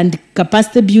and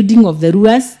capacity building of the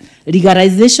RUAS,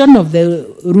 legalization of the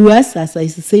RUAS, as I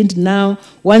said now,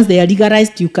 once they are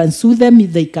legalized, you can sue them,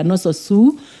 they can also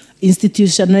sue.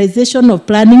 Institutionalization of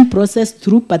planning process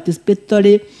through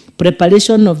participatory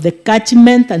preparation of the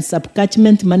catchment and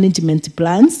sub-catchment management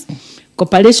plans.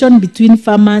 Cooperation between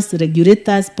farmers,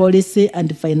 regulators, policy,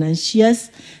 and financiers,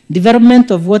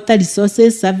 development of water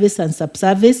resources, service and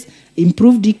sub-service,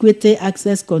 improved equity,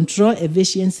 access, control,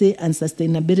 efficiency, and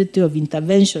sustainability of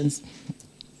interventions.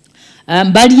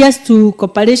 Barriers to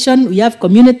cooperation, we have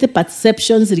community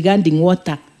perceptions regarding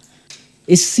water.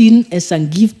 It's seen as a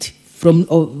gift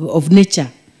of nature.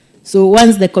 So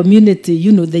once the community,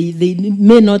 they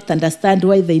may not understand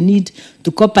why they need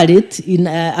to cooperate in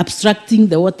abstracting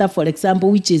the water, for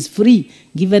example, which is free,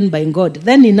 given by God.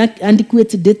 Then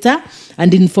inadequate data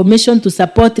and information to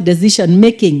support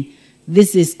decision-making.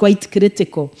 This is quite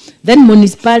critical. Then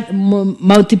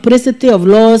multiplicity of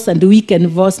laws and weak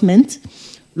enforcement.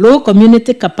 Low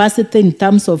community capacity in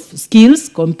terms of skills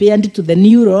compared to the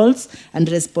new roles and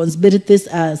responsibilities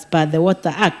as per the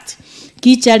Water Act.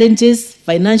 Key challenges,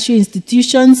 financial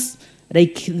institutions,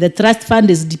 like the trust fund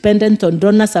is dependent on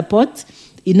donor support,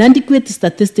 inadequate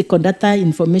statistical data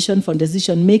information for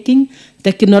decision making,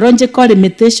 technological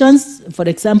limitations, for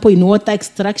example, in water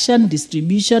extraction,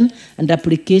 distribution, and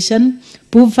application,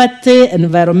 poverty,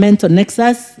 environmental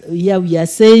nexus. Here we are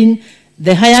saying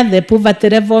the higher the poverty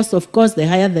levels, of course, the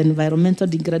higher the environmental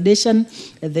degradation,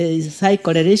 there is high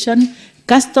correlation.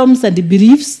 Customs and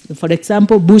beliefs, for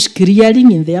example, bush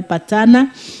clearing in the Upper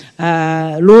Tana,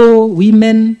 low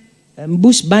women,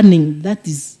 bush burning, that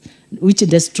is, which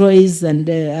destroys and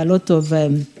a lot of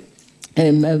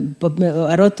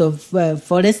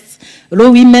forests,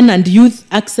 low women and youth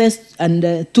access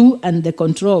to and the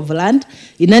control of land,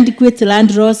 inadequate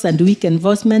land laws and weak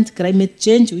enforcement, climate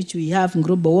change, which we have in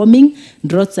global warming,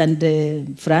 droughts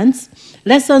and floods.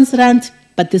 Lessons learned.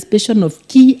 Participation of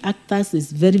key actors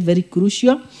is very, very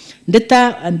crucial.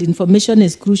 Data and information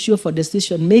is crucial for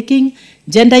decision making.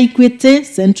 Gender equity,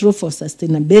 central for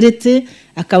sustainability.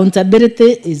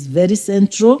 Accountability is very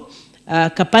central.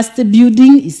 Capacity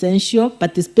building, essential.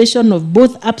 Participation of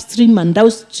both upstream and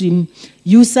downstream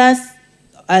users.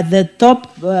 At the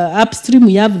top, upstream,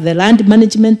 we have the land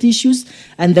management issues,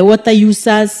 and the water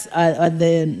users at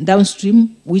the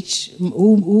downstream,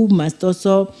 who must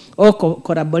also all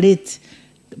collaborate.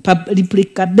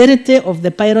 replicability of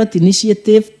the pilot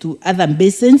initiative to other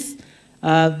basins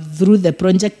through the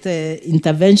project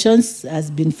interventions has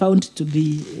been found to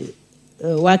be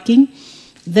working.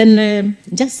 Then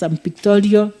just some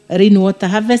pictorial rainwater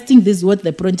harvesting. This is what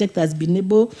the project has been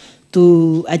able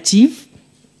to achieve.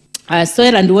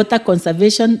 Soil and water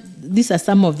conservation, these are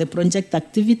some of the project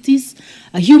activities.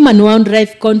 A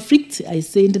human-wildlife conflict, I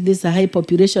said this is a high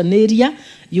population area.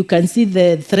 You can see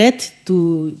the threat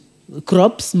to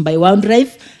crops by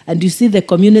wildlife, and you see the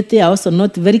community are also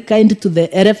not very kind to the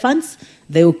elephants.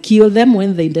 They will kill them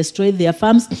when they destroy their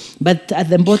farms. But at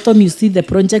the bottom, you see the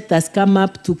project has come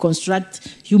up to construct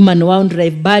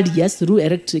human-wildlife barriers through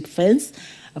electric fence.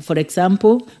 For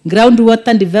example,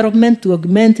 groundwater development to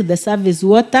augment the surface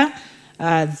water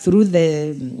through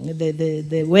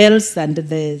the wells and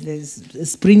the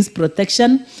springs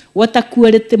protection. Water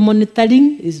quality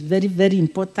monitoring is very, very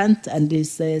important and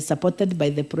is supported by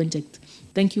the project.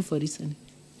 Thank you for listening.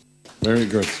 Very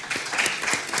good.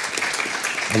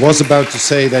 I was about to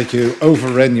say that you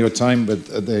overran your time,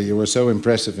 but you were so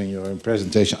impressive in your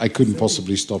presentation, I couldn't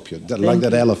possibly stop you. Like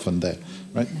that elephant there,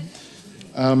 right?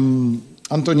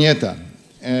 Antonietta,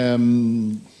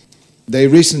 they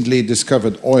recently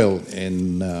discovered oil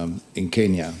in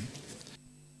Kenya,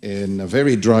 in a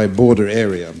very dry border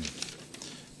area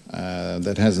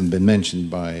that hasn't been mentioned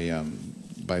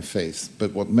by Faith.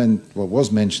 But what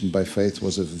was mentioned by Faith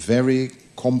was a very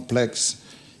complex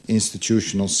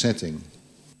institutional setting.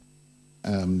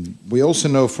 We also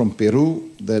know from Peru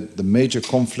that the major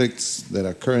conflicts that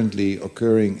are currently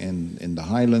occurring in the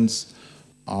highlands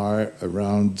are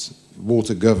around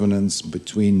water governance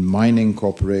between mining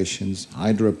corporations,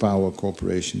 hydropower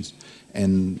corporations,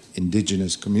 and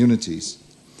indigenous communities.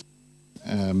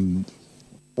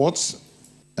 What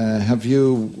have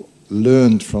you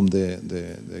learned from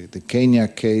the Kenya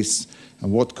case,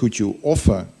 and what could you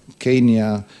offer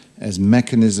Kenya as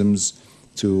mechanisms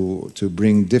to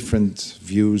bring different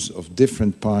views of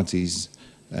different parties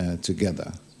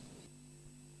together?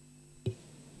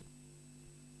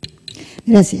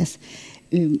 Gracias.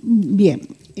 Bien.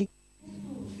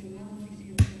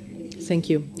 Thank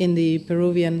you. In the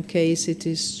Peruvian case, it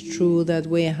is true that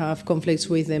we have conflicts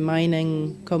with the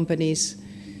mining companies,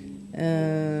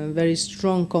 very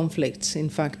strong conflicts, in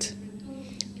fact.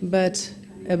 But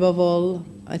above all,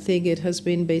 I think it has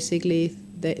been basically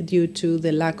due to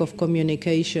the lack of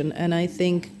communication. And I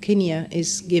think Kenya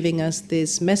is giving us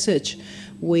this message.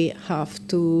 We have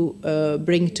to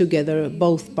bring together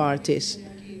both parties,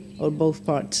 or both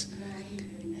parts.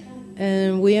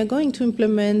 And we are going to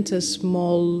implement a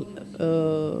small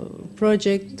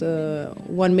project,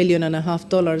 $1.5 million,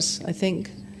 I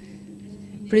think,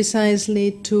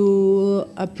 precisely to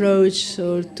approach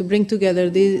or to bring together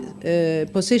the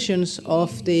positions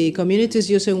of the communities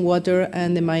using water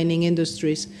and the mining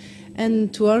industries.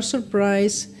 And to our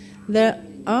surprise, there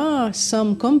are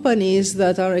some companies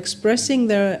that are expressing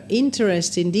their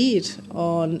interest indeed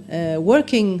on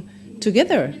working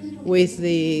together with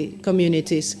the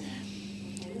communities.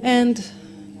 And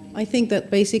I think that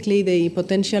basically the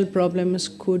potential problems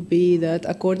could be that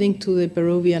according to the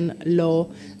Peruvian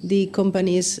law, the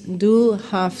companies do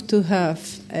have to have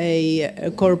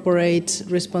a corporate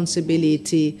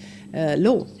responsibility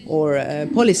law or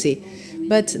policy.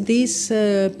 But this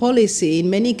policy in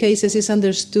many cases is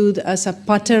understood as a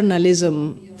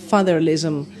paternalism,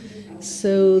 fatherlism,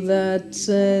 so that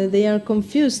they are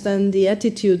confused and the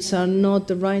attitudes are not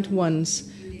the right ones.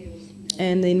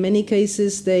 And in many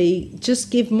cases, they just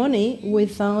give money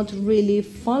without really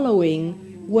following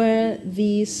where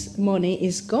this money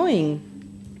is going.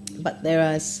 But there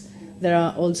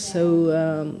are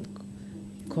also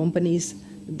companies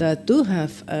that do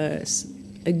have a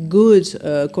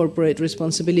good corporate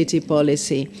responsibility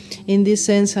policy. In this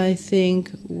sense, I think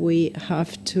we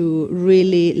have to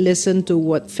really listen to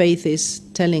what Faith is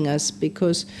telling us,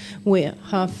 because we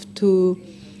have to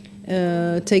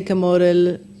take a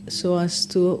model so as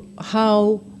to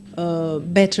how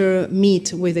better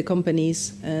meet with the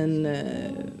companies and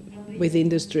with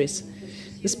industries,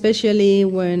 especially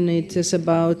when it is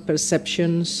about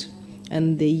perceptions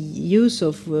and the use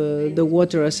of the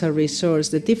water as a resource,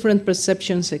 the different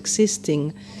perceptions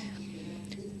existing.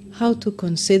 How to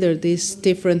consider these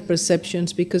different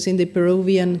perceptions, because in the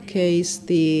Peruvian case,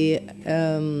 the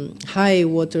high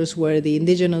waters where the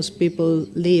indigenous people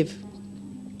live,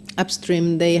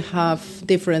 upstream, they have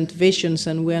different visions,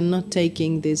 and we are not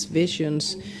taking these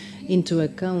visions into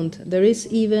account. There is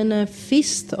even a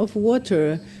feast of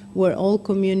water where all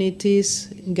communities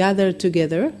gather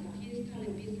together,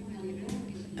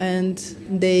 and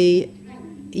they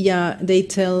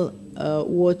tell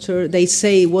water, they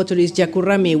say water is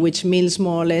Jakurami, which means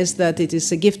more or less that it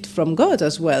is a gift from God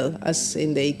as well, as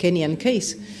in the Kenyan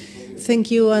case.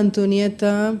 Thank you,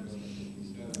 Antonietta.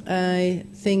 I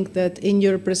think that in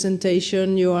your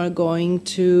presentation you are going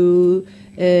to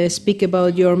speak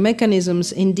about your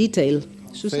mechanisms in detail.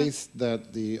 Faith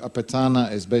that the Upper Tana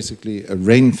is basically a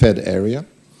rain-fed area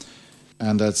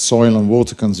and that soil and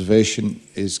water conservation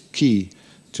is key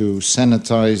to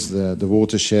sanitize the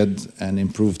watershed and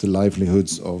improve the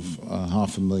livelihoods of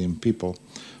 500,000 people,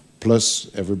 plus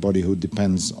everybody who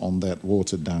depends on that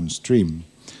water downstream.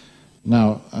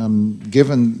 Now,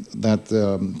 given that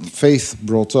Faith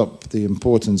brought up the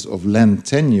importance of land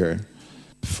tenure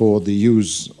for the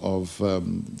use of,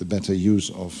 the better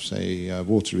use of, say,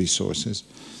 water resources,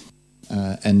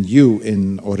 and you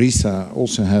in Orissa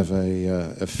also have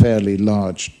a fairly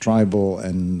large tribal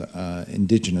and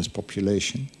indigenous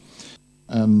population.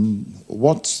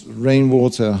 What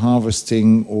rainwater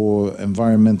harvesting or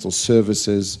environmental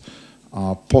services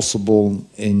are possible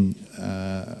in,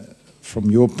 from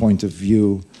your point of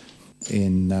view,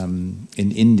 in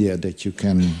India that you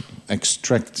can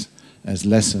extract as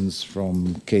lessons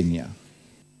from Kenya?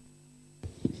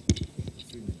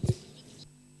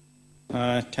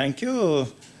 Thank you.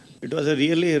 It was a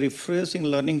really refreshing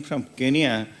learning from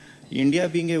Kenya. India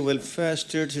being a welfare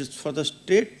state, it's for the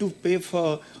state to pay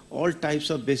for all types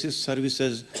of basic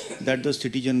services that the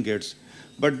citizen gets.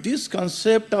 But this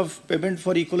concept of payment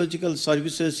for ecological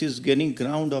services is gaining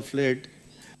ground of late.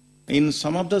 In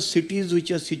some of the cities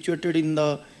which are situated in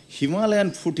the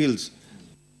Himalayan foothills,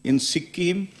 in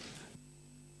Sikkim,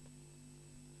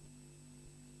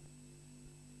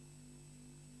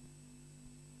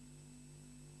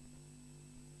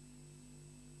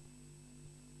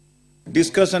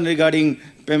 discussion regarding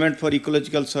payment for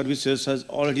ecological services has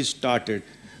already started.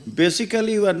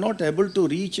 Basically, we are not able to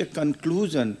reach a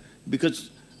conclusion because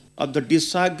of the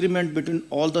disagreement between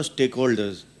all the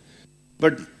stakeholders.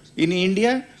 But in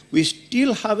India, we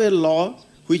still have a law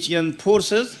which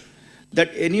enforces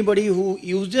that anybody who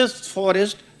uses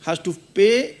forest has to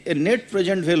pay a net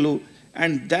present value,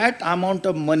 and that amount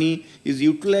of money is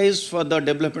utilized for the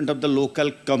development of the local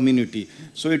community.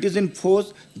 So it is in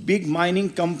force. Big mining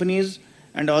companies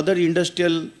and other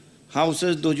industrial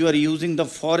houses, those who are using the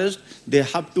forest, they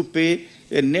have to pay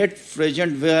a net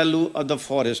present value of the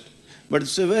forest. But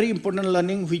it's a very important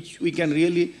learning which we can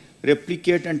really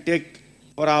replicate and take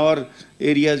for our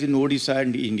areas in Odisha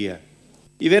and India.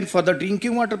 Even for the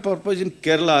drinking water purpose in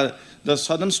Kerala, the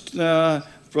southern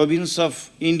province of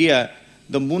India,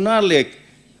 the Munnar Lake,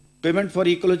 payment for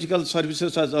ecological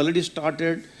services has already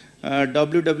started.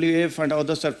 WWF and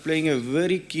others are playing a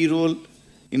very key role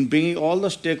in bringing all the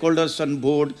stakeholders on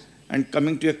board and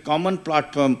coming to a common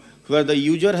platform where the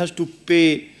user has to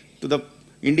pay to the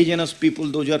indigenous people,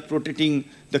 those who are protecting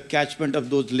the catchment of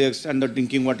those lakes and the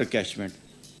drinking water catchment.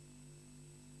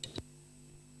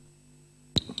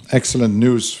 Excellent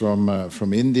news from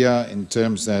India in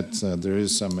terms that there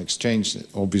is some exchange,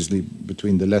 obviously,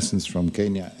 between the lessons from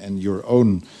Kenya and your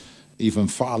own even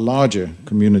far larger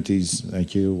communities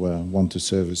that you want to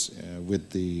service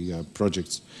with the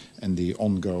projects and the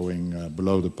ongoing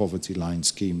below the poverty line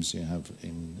schemes you have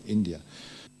in India.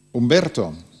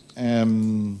 Umberto.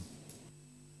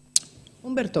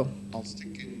 Umberto. I'll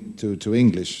stick to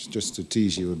English just to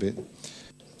tease you a bit.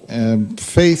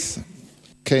 Faith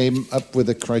came up with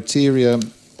a criteria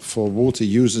for water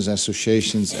users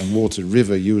associations and water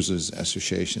river users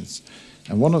associations.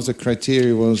 And one of the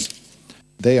criteria was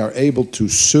they are able to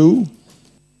sue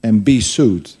and be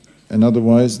sued. And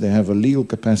otherwise, they have a legal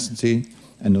capacity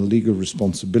and a legal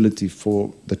responsibility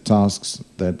for the tasks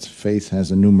that Faith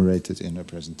has enumerated in her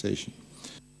presentation.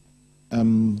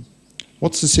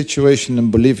 What's the situation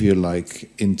in Bolivia like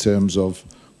in terms of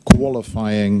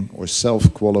qualifying or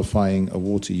self-qualifying a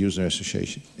water user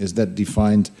association? Is that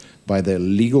defined by their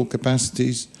legal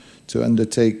capacities to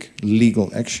undertake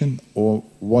legal action, or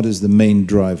what is the main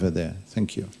driver there?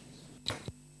 Thank you.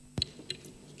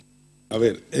 A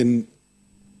ver, in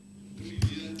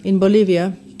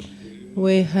Bolivia,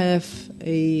 we have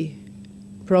a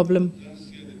problem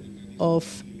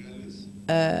of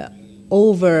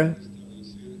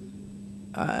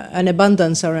an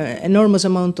abundance or an enormous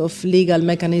amount of legal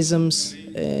mechanisms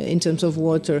in terms of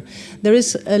water. There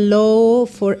is a law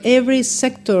for every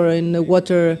sector in the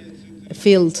water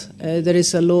field. There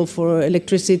is a law for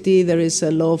electricity, there is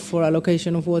a law for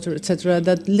allocation of water, etc.,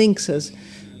 that links us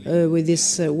with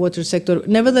this water sector.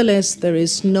 Nevertheless, there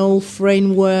is no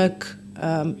framework,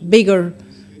 bigger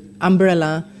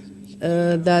umbrella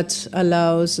that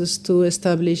allows us to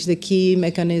establish the key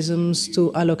mechanisms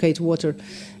to allocate water.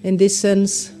 In this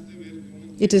sense,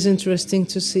 it is interesting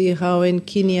to see how in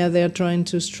Kenya they are trying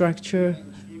to structure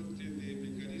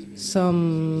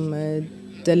some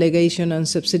delegation and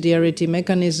subsidiarity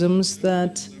mechanisms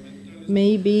that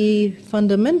may be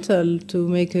fundamental to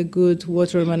make a good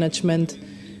water management.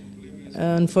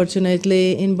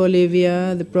 Unfortunately, in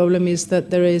Bolivia, the problem is that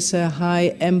there is a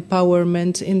high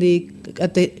empowerment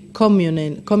at the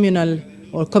communal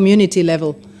or community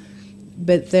level,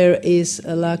 but there is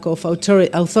a lack of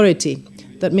authority.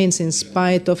 That means, in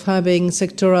spite of having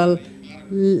sectoral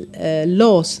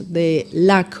laws, the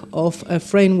lack of a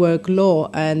framework law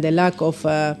and the lack of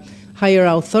higher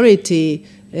authority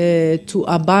to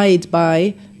abide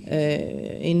by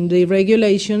in the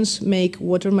regulations make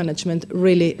water management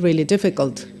really, really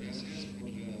difficult.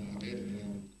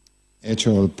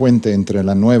 Hecho el puente entre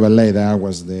la nueva ley de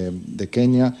aguas de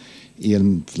Kenia y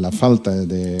la falta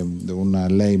de una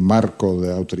ley marco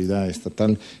de autoridad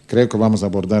estatal. Creo que vamos a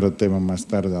abordar el tema más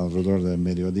tarde alrededor del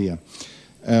mediodía.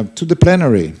 To the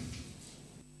plenary.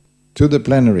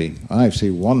 I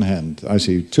see one hand, I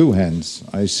see two hands,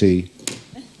 I see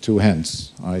two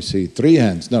hands, I see three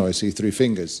hands, no, I see three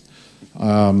fingers.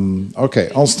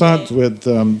 Okay, I'll start with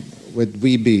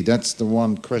WeBe. That's the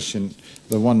one question,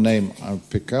 the one name I'll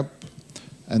pick up.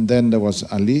 And then there was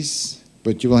Alice,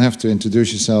 but you will have to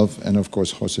introduce yourself, and of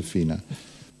course Josefina.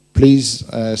 Please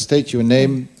state your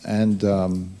name and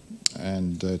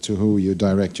to who you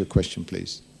direct your question,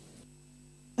 please.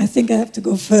 I think I have to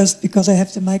go first because I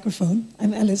have the microphone.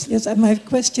 I'm Alice. Yes, my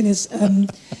question is, I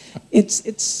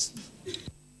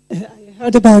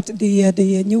heard about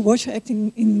the new Water Act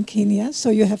in Kenya. So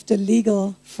you have the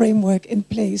legal framework in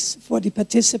place for the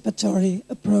participatory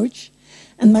approach.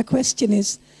 And my question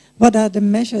is, what are the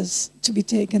measures to be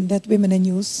taken that women and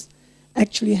youth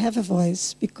actually have a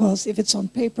voice? Because if it's on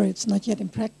paper, it's not yet in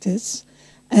practice.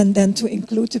 And then to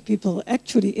include the people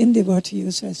actually in the Water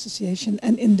User Association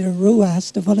and in the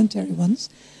RUAs, the voluntary ones,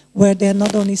 where they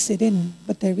not only sit in,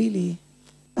 but they really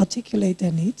articulate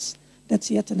their needs.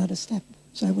 That's yet another step.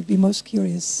 So I would be most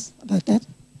curious about that.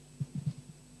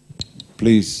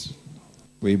 Please,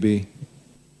 WeBe,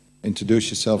 introduce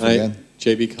yourself again.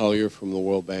 J.B. Collier from the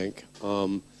World Bank.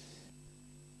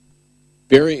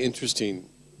 Very interesting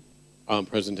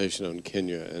presentation on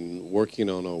Kenya and working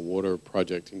on a water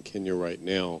project in Kenya right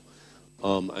now.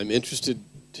 I'm interested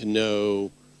to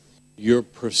know your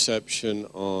perception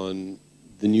on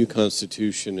the new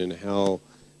constitution and how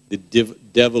the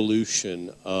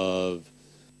devolution of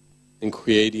and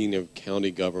creating of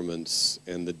county governments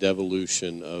and the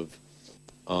devolution of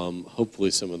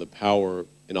hopefully some of the power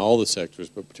in all the sectors,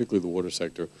 but particularly the water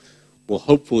sector, will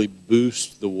hopefully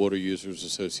boost the Water Users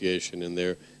Association and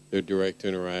their direct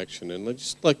interaction. And I'd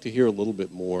just like to hear a little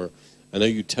bit more. I know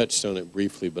you touched on it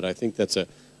briefly, but I think that's a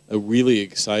really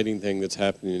exciting thing that's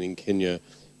happening in Kenya,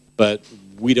 but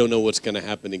we don't know what's going to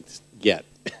happen yet.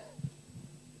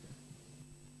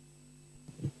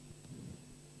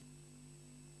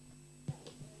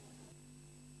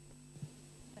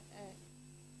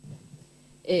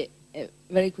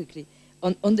 Very quickly,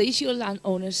 on the issue of land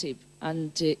ownership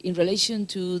and in relation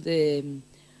to the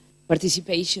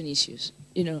participation issues,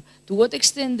 to what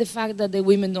extent the fact that the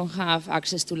women don't have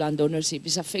access to land ownership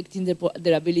is affecting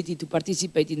their ability to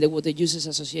participate in the water users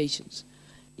associations?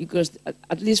 Because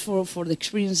at least for the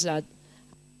experience that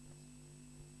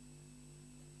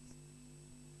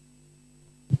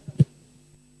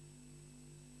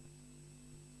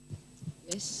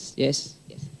Yes.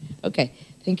 Okay,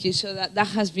 thank you. So that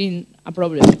has been a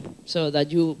problem, so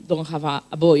that you don't have a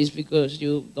voice because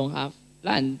you don't have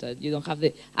land, you don't have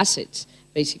the assets,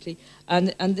 basically.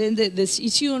 And then this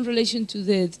issue in relation to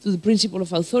the principle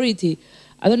of authority,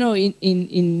 I don't know,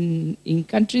 in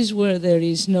countries where there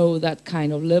is no that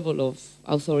kind of level of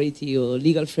authority or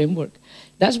legal framework,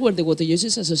 that's where the water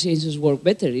users associations work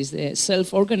better, is the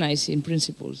self-organizing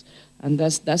principles. And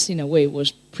that's in a way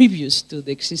was previous to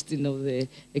the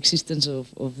existence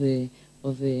of the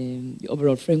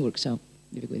overall framework. So,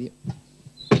 leave it with you.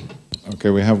 Okay,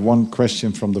 we have one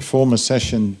question from the former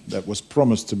session that was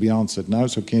promised to be answered now.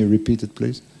 So can you repeat it,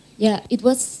 please? Yeah, it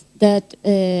was that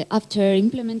after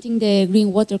implementing the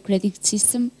green water credit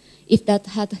system, if that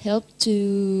had helped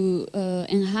to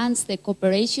enhance the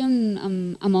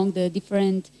cooperation among the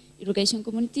different irrigation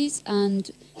communities,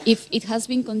 and if it has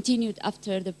been continued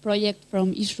after the project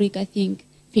from ISRIC, I think,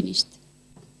 finished.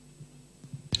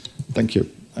 Thank you.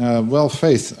 Well,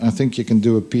 Faith, I think you can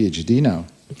do a PhD now.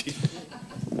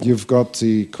 You've got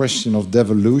the question of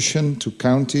devolution to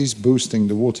counties, boosting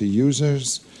the water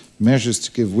users, measures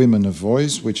to give women a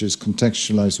voice, which is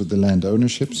contextualized with the land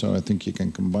ownership, so I think you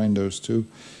can combine those two.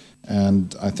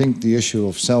 And I think the issue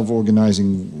of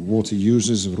self-organizing water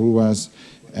users, RUAs,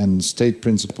 and state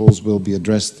principles will be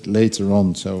addressed later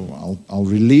on. So I'll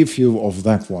relieve you of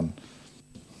that one.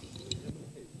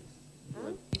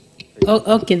 Oh,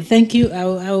 okay, thank you.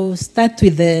 I'll start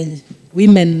with the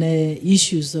women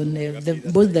issues on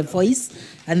both the voice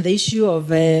and the issue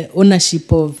of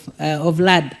ownership of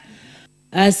land.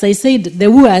 As I said, the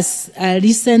WUAS are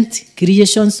recent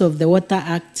creations of the Water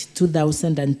Act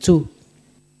 2002.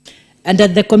 And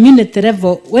at the community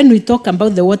level, when we talk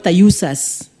about the water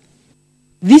users,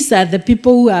 these are the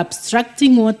people who are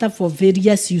abstracting water for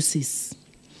various uses.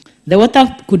 The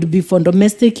water could be for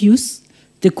domestic use,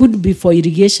 it could be for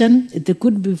irrigation, it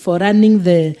could be for running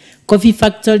the coffee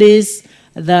factories,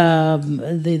 the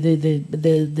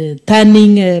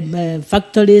tanning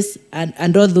factories,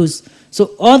 and all those.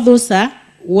 So all those are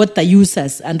water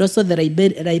users, and also the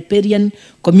riparian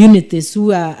communities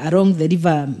who are along the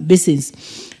river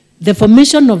basins. The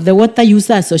formation of the Water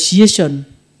User Association,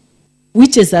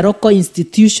 which is a local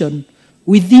institution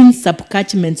within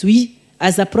subcatchments. We,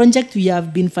 as a project, we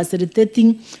have been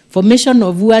facilitating formation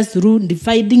of WUAS through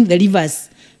dividing the rivers,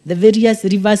 the various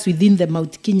rivers within the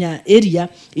Mount Kenya area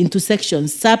into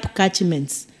sections,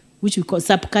 subcatchments, which we call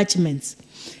subcatchments.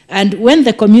 And when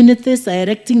the communities are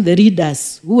electing the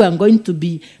leaders who are going to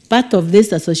be part of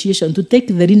this association to take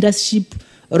the leadership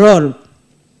role,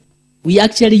 we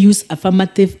actually use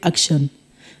affirmative action.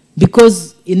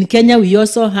 Because in Kenya, we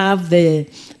also have the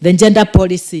gender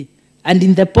policy. And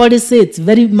in the policy, it's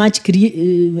very much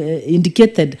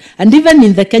indicated. And even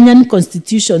in the Kenyan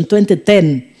Constitution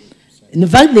 2010, in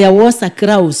fact, there was a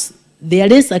clause,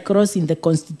 there is a clause in the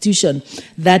Constitution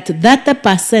that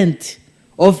 30%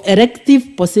 of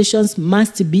elective positions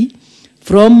must be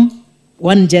from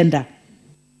one gender,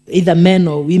 either men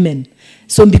or women.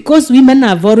 So because women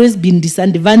have always been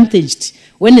disadvantaged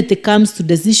when it comes to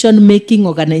decision-making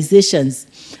organizations,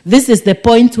 this is the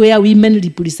point where women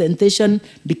representation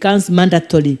becomes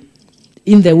mandatory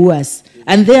in the WUAS.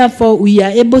 And therefore, we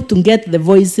are able to get the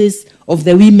voices of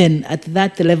the women at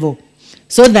that level.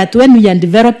 So that when we are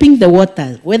developing the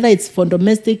water, whether it's for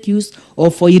domestic use or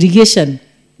for irrigation,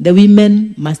 the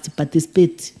women must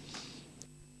participate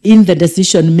in the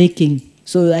decision-making.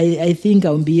 So I think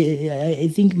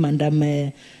Madam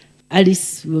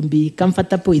Alice will be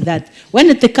comfortable with that. When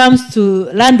it comes to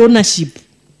land ownership,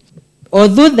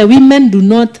 although the women do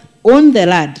not own the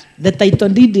land, the title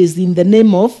deed is in the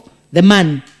name of the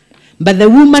man, but the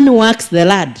woman works the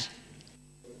land.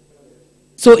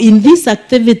 So in these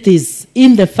activities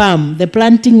in the farm, the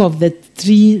planting of the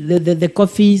tree, the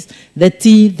coffees, the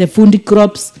tea, the food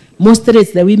crops, mostly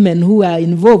it's the women who are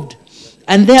involved.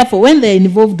 And therefore, when they're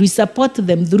involved, we support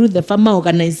them through the farmer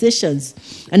organizations.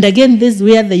 And again, this is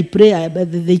where they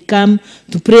come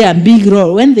to play a big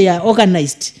role. When they are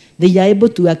organized, they are able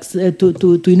to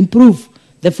improve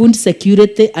the food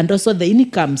security and also the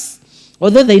incomes.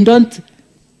 Although they don't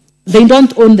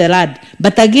own the land.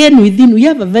 But again, we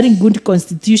have a very good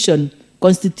constitution,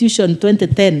 Constitution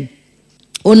 2010,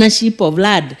 ownership of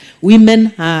land.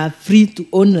 Women are free to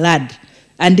own land.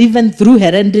 And even through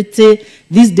heredity,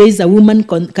 these days a woman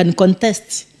can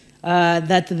contest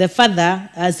that the father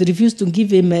has refused to give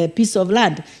him a piece of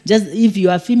land. Just if you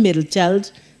are a female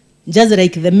child, just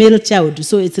like the male child.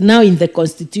 So it's now in the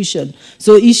Constitution.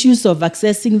 So issues of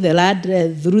accessing the land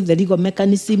through the legal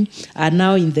mechanism are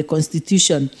now in the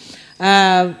Constitution.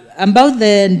 About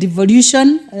the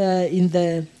devolution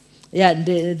the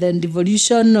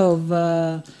devolution of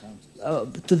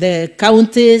to the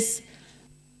counties.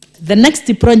 The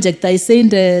next project, I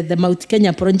said the Mount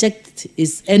Kenya project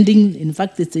is ending. In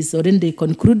fact, it is already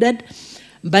concluded.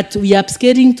 But we are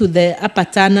upscaling to the Upper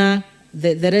Tana,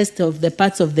 the rest of the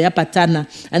parts of the Upper Tana.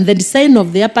 And the design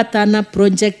of the Upper Tana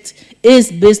project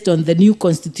is based on the new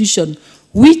constitution,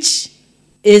 which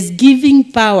is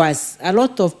giving powers, a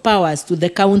lot of powers to the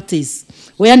counties,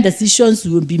 where decisions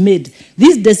will be made.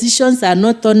 These decisions are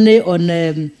not only on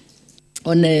the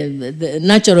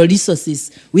natural resources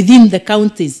within the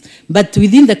counties, but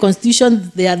within the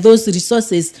constitution, there are those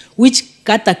resources which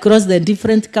cut across the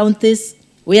different counties,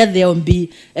 where there will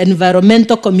be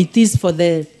environmental committees for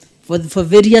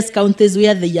various counties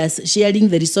where they are sharing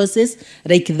the resources,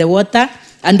 like the water,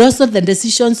 and also the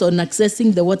decisions on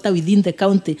accessing the water within the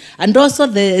county, and also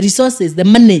the resources, the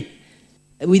money.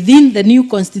 Within the new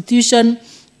constitution,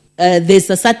 there's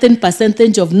a certain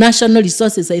percentage of national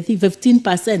resources, I think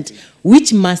 15%,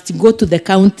 which must go to the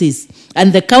counties.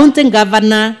 And the county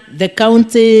governor, the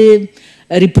county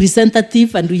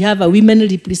representative, and we have a women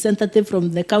representative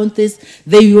from the counties,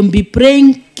 they will be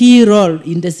playing key role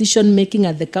in decision making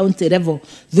at the county level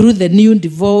through the new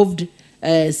devolved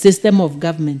system of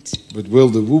government. But will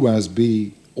the WUAs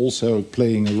be also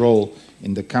playing a role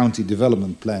in the county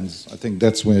development plans? I think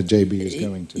that's where JB is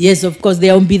going to. Yes, of course,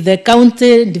 there will be the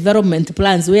county development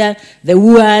plans where the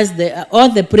WUAs, all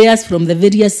the prayers from the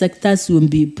various sectors will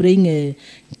be playing a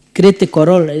critical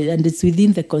role, and it's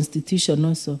within the constitution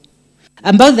also.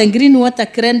 About the green water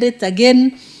credit,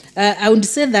 again, I would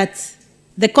say that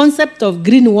the concept of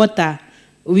green water,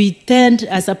 we tend,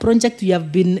 as a project, we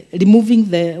have been removing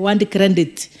the word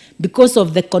credit because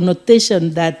of the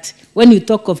connotation that when you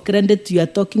talk of credit, you are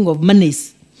talking of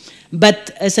monies.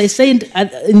 But as I said,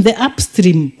 in the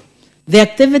upstream, the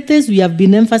activities we have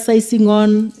been emphasizing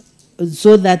on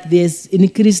so that there's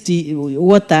increased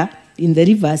water in the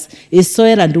rivers is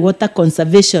soil and water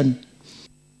conservation.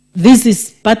 This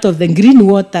is part of the green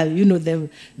water. You know,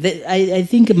 I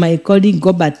think my colleague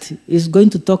Gobert is going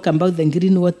to talk about the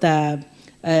green water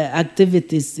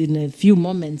activities in a few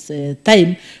moments'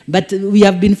 time, but we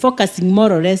have been focusing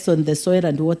more or less on the soil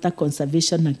and water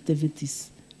conservation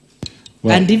activities.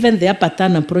 Well, and even the Upper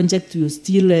Tana project will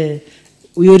still,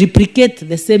 we will replicate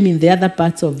the same in the other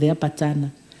parts of the Upper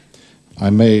Tana. I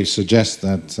may suggest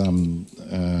that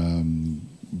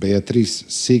Beatrice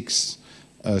seeks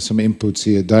some inputs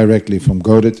here directly from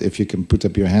Godert. If you can put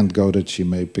up your hand, Godert, she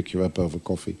may pick you up over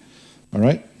coffee. All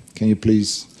right? Can you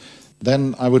please?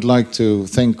 Then I would like to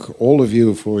thank all of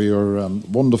you for your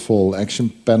wonderful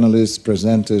action, panelists,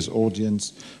 presenters,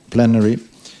 audience, plenary,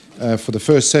 for the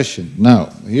first session. Now,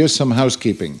 here's some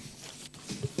housekeeping.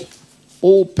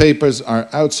 All papers are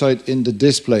outside in the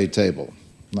display table.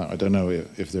 Now, I don't know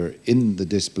if they're in the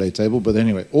display table, but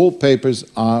anyway, all papers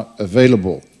are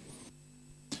available.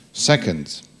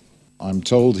 Second, I'm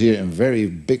told here in very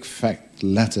big fat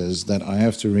letters that I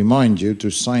have to remind you to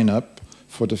sign up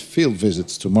for the field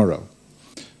visits tomorrow.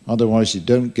 Otherwise, you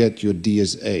don't get your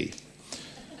DSA,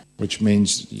 which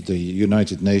means the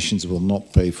United Nations will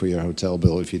not pay for your hotel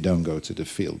bill if you don't go to the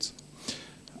field.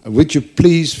 Would you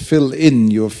please fill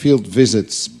in your field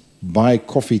visits by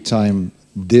coffee time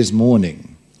this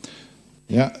morning?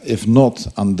 Yeah, if not,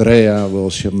 Andrea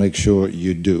will make sure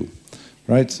you do.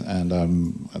 Right? And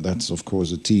that's, of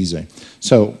course, a teaser.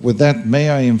 So with that, may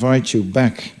I invite you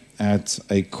back at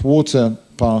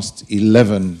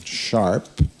 11:15 sharp.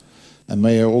 And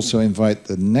may I also invite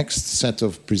the next set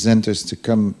of presenters to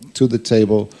come to the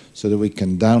table so that we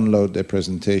can download their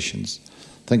presentations.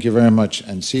 Thank you very much,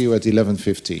 and see you at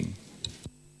 11:15.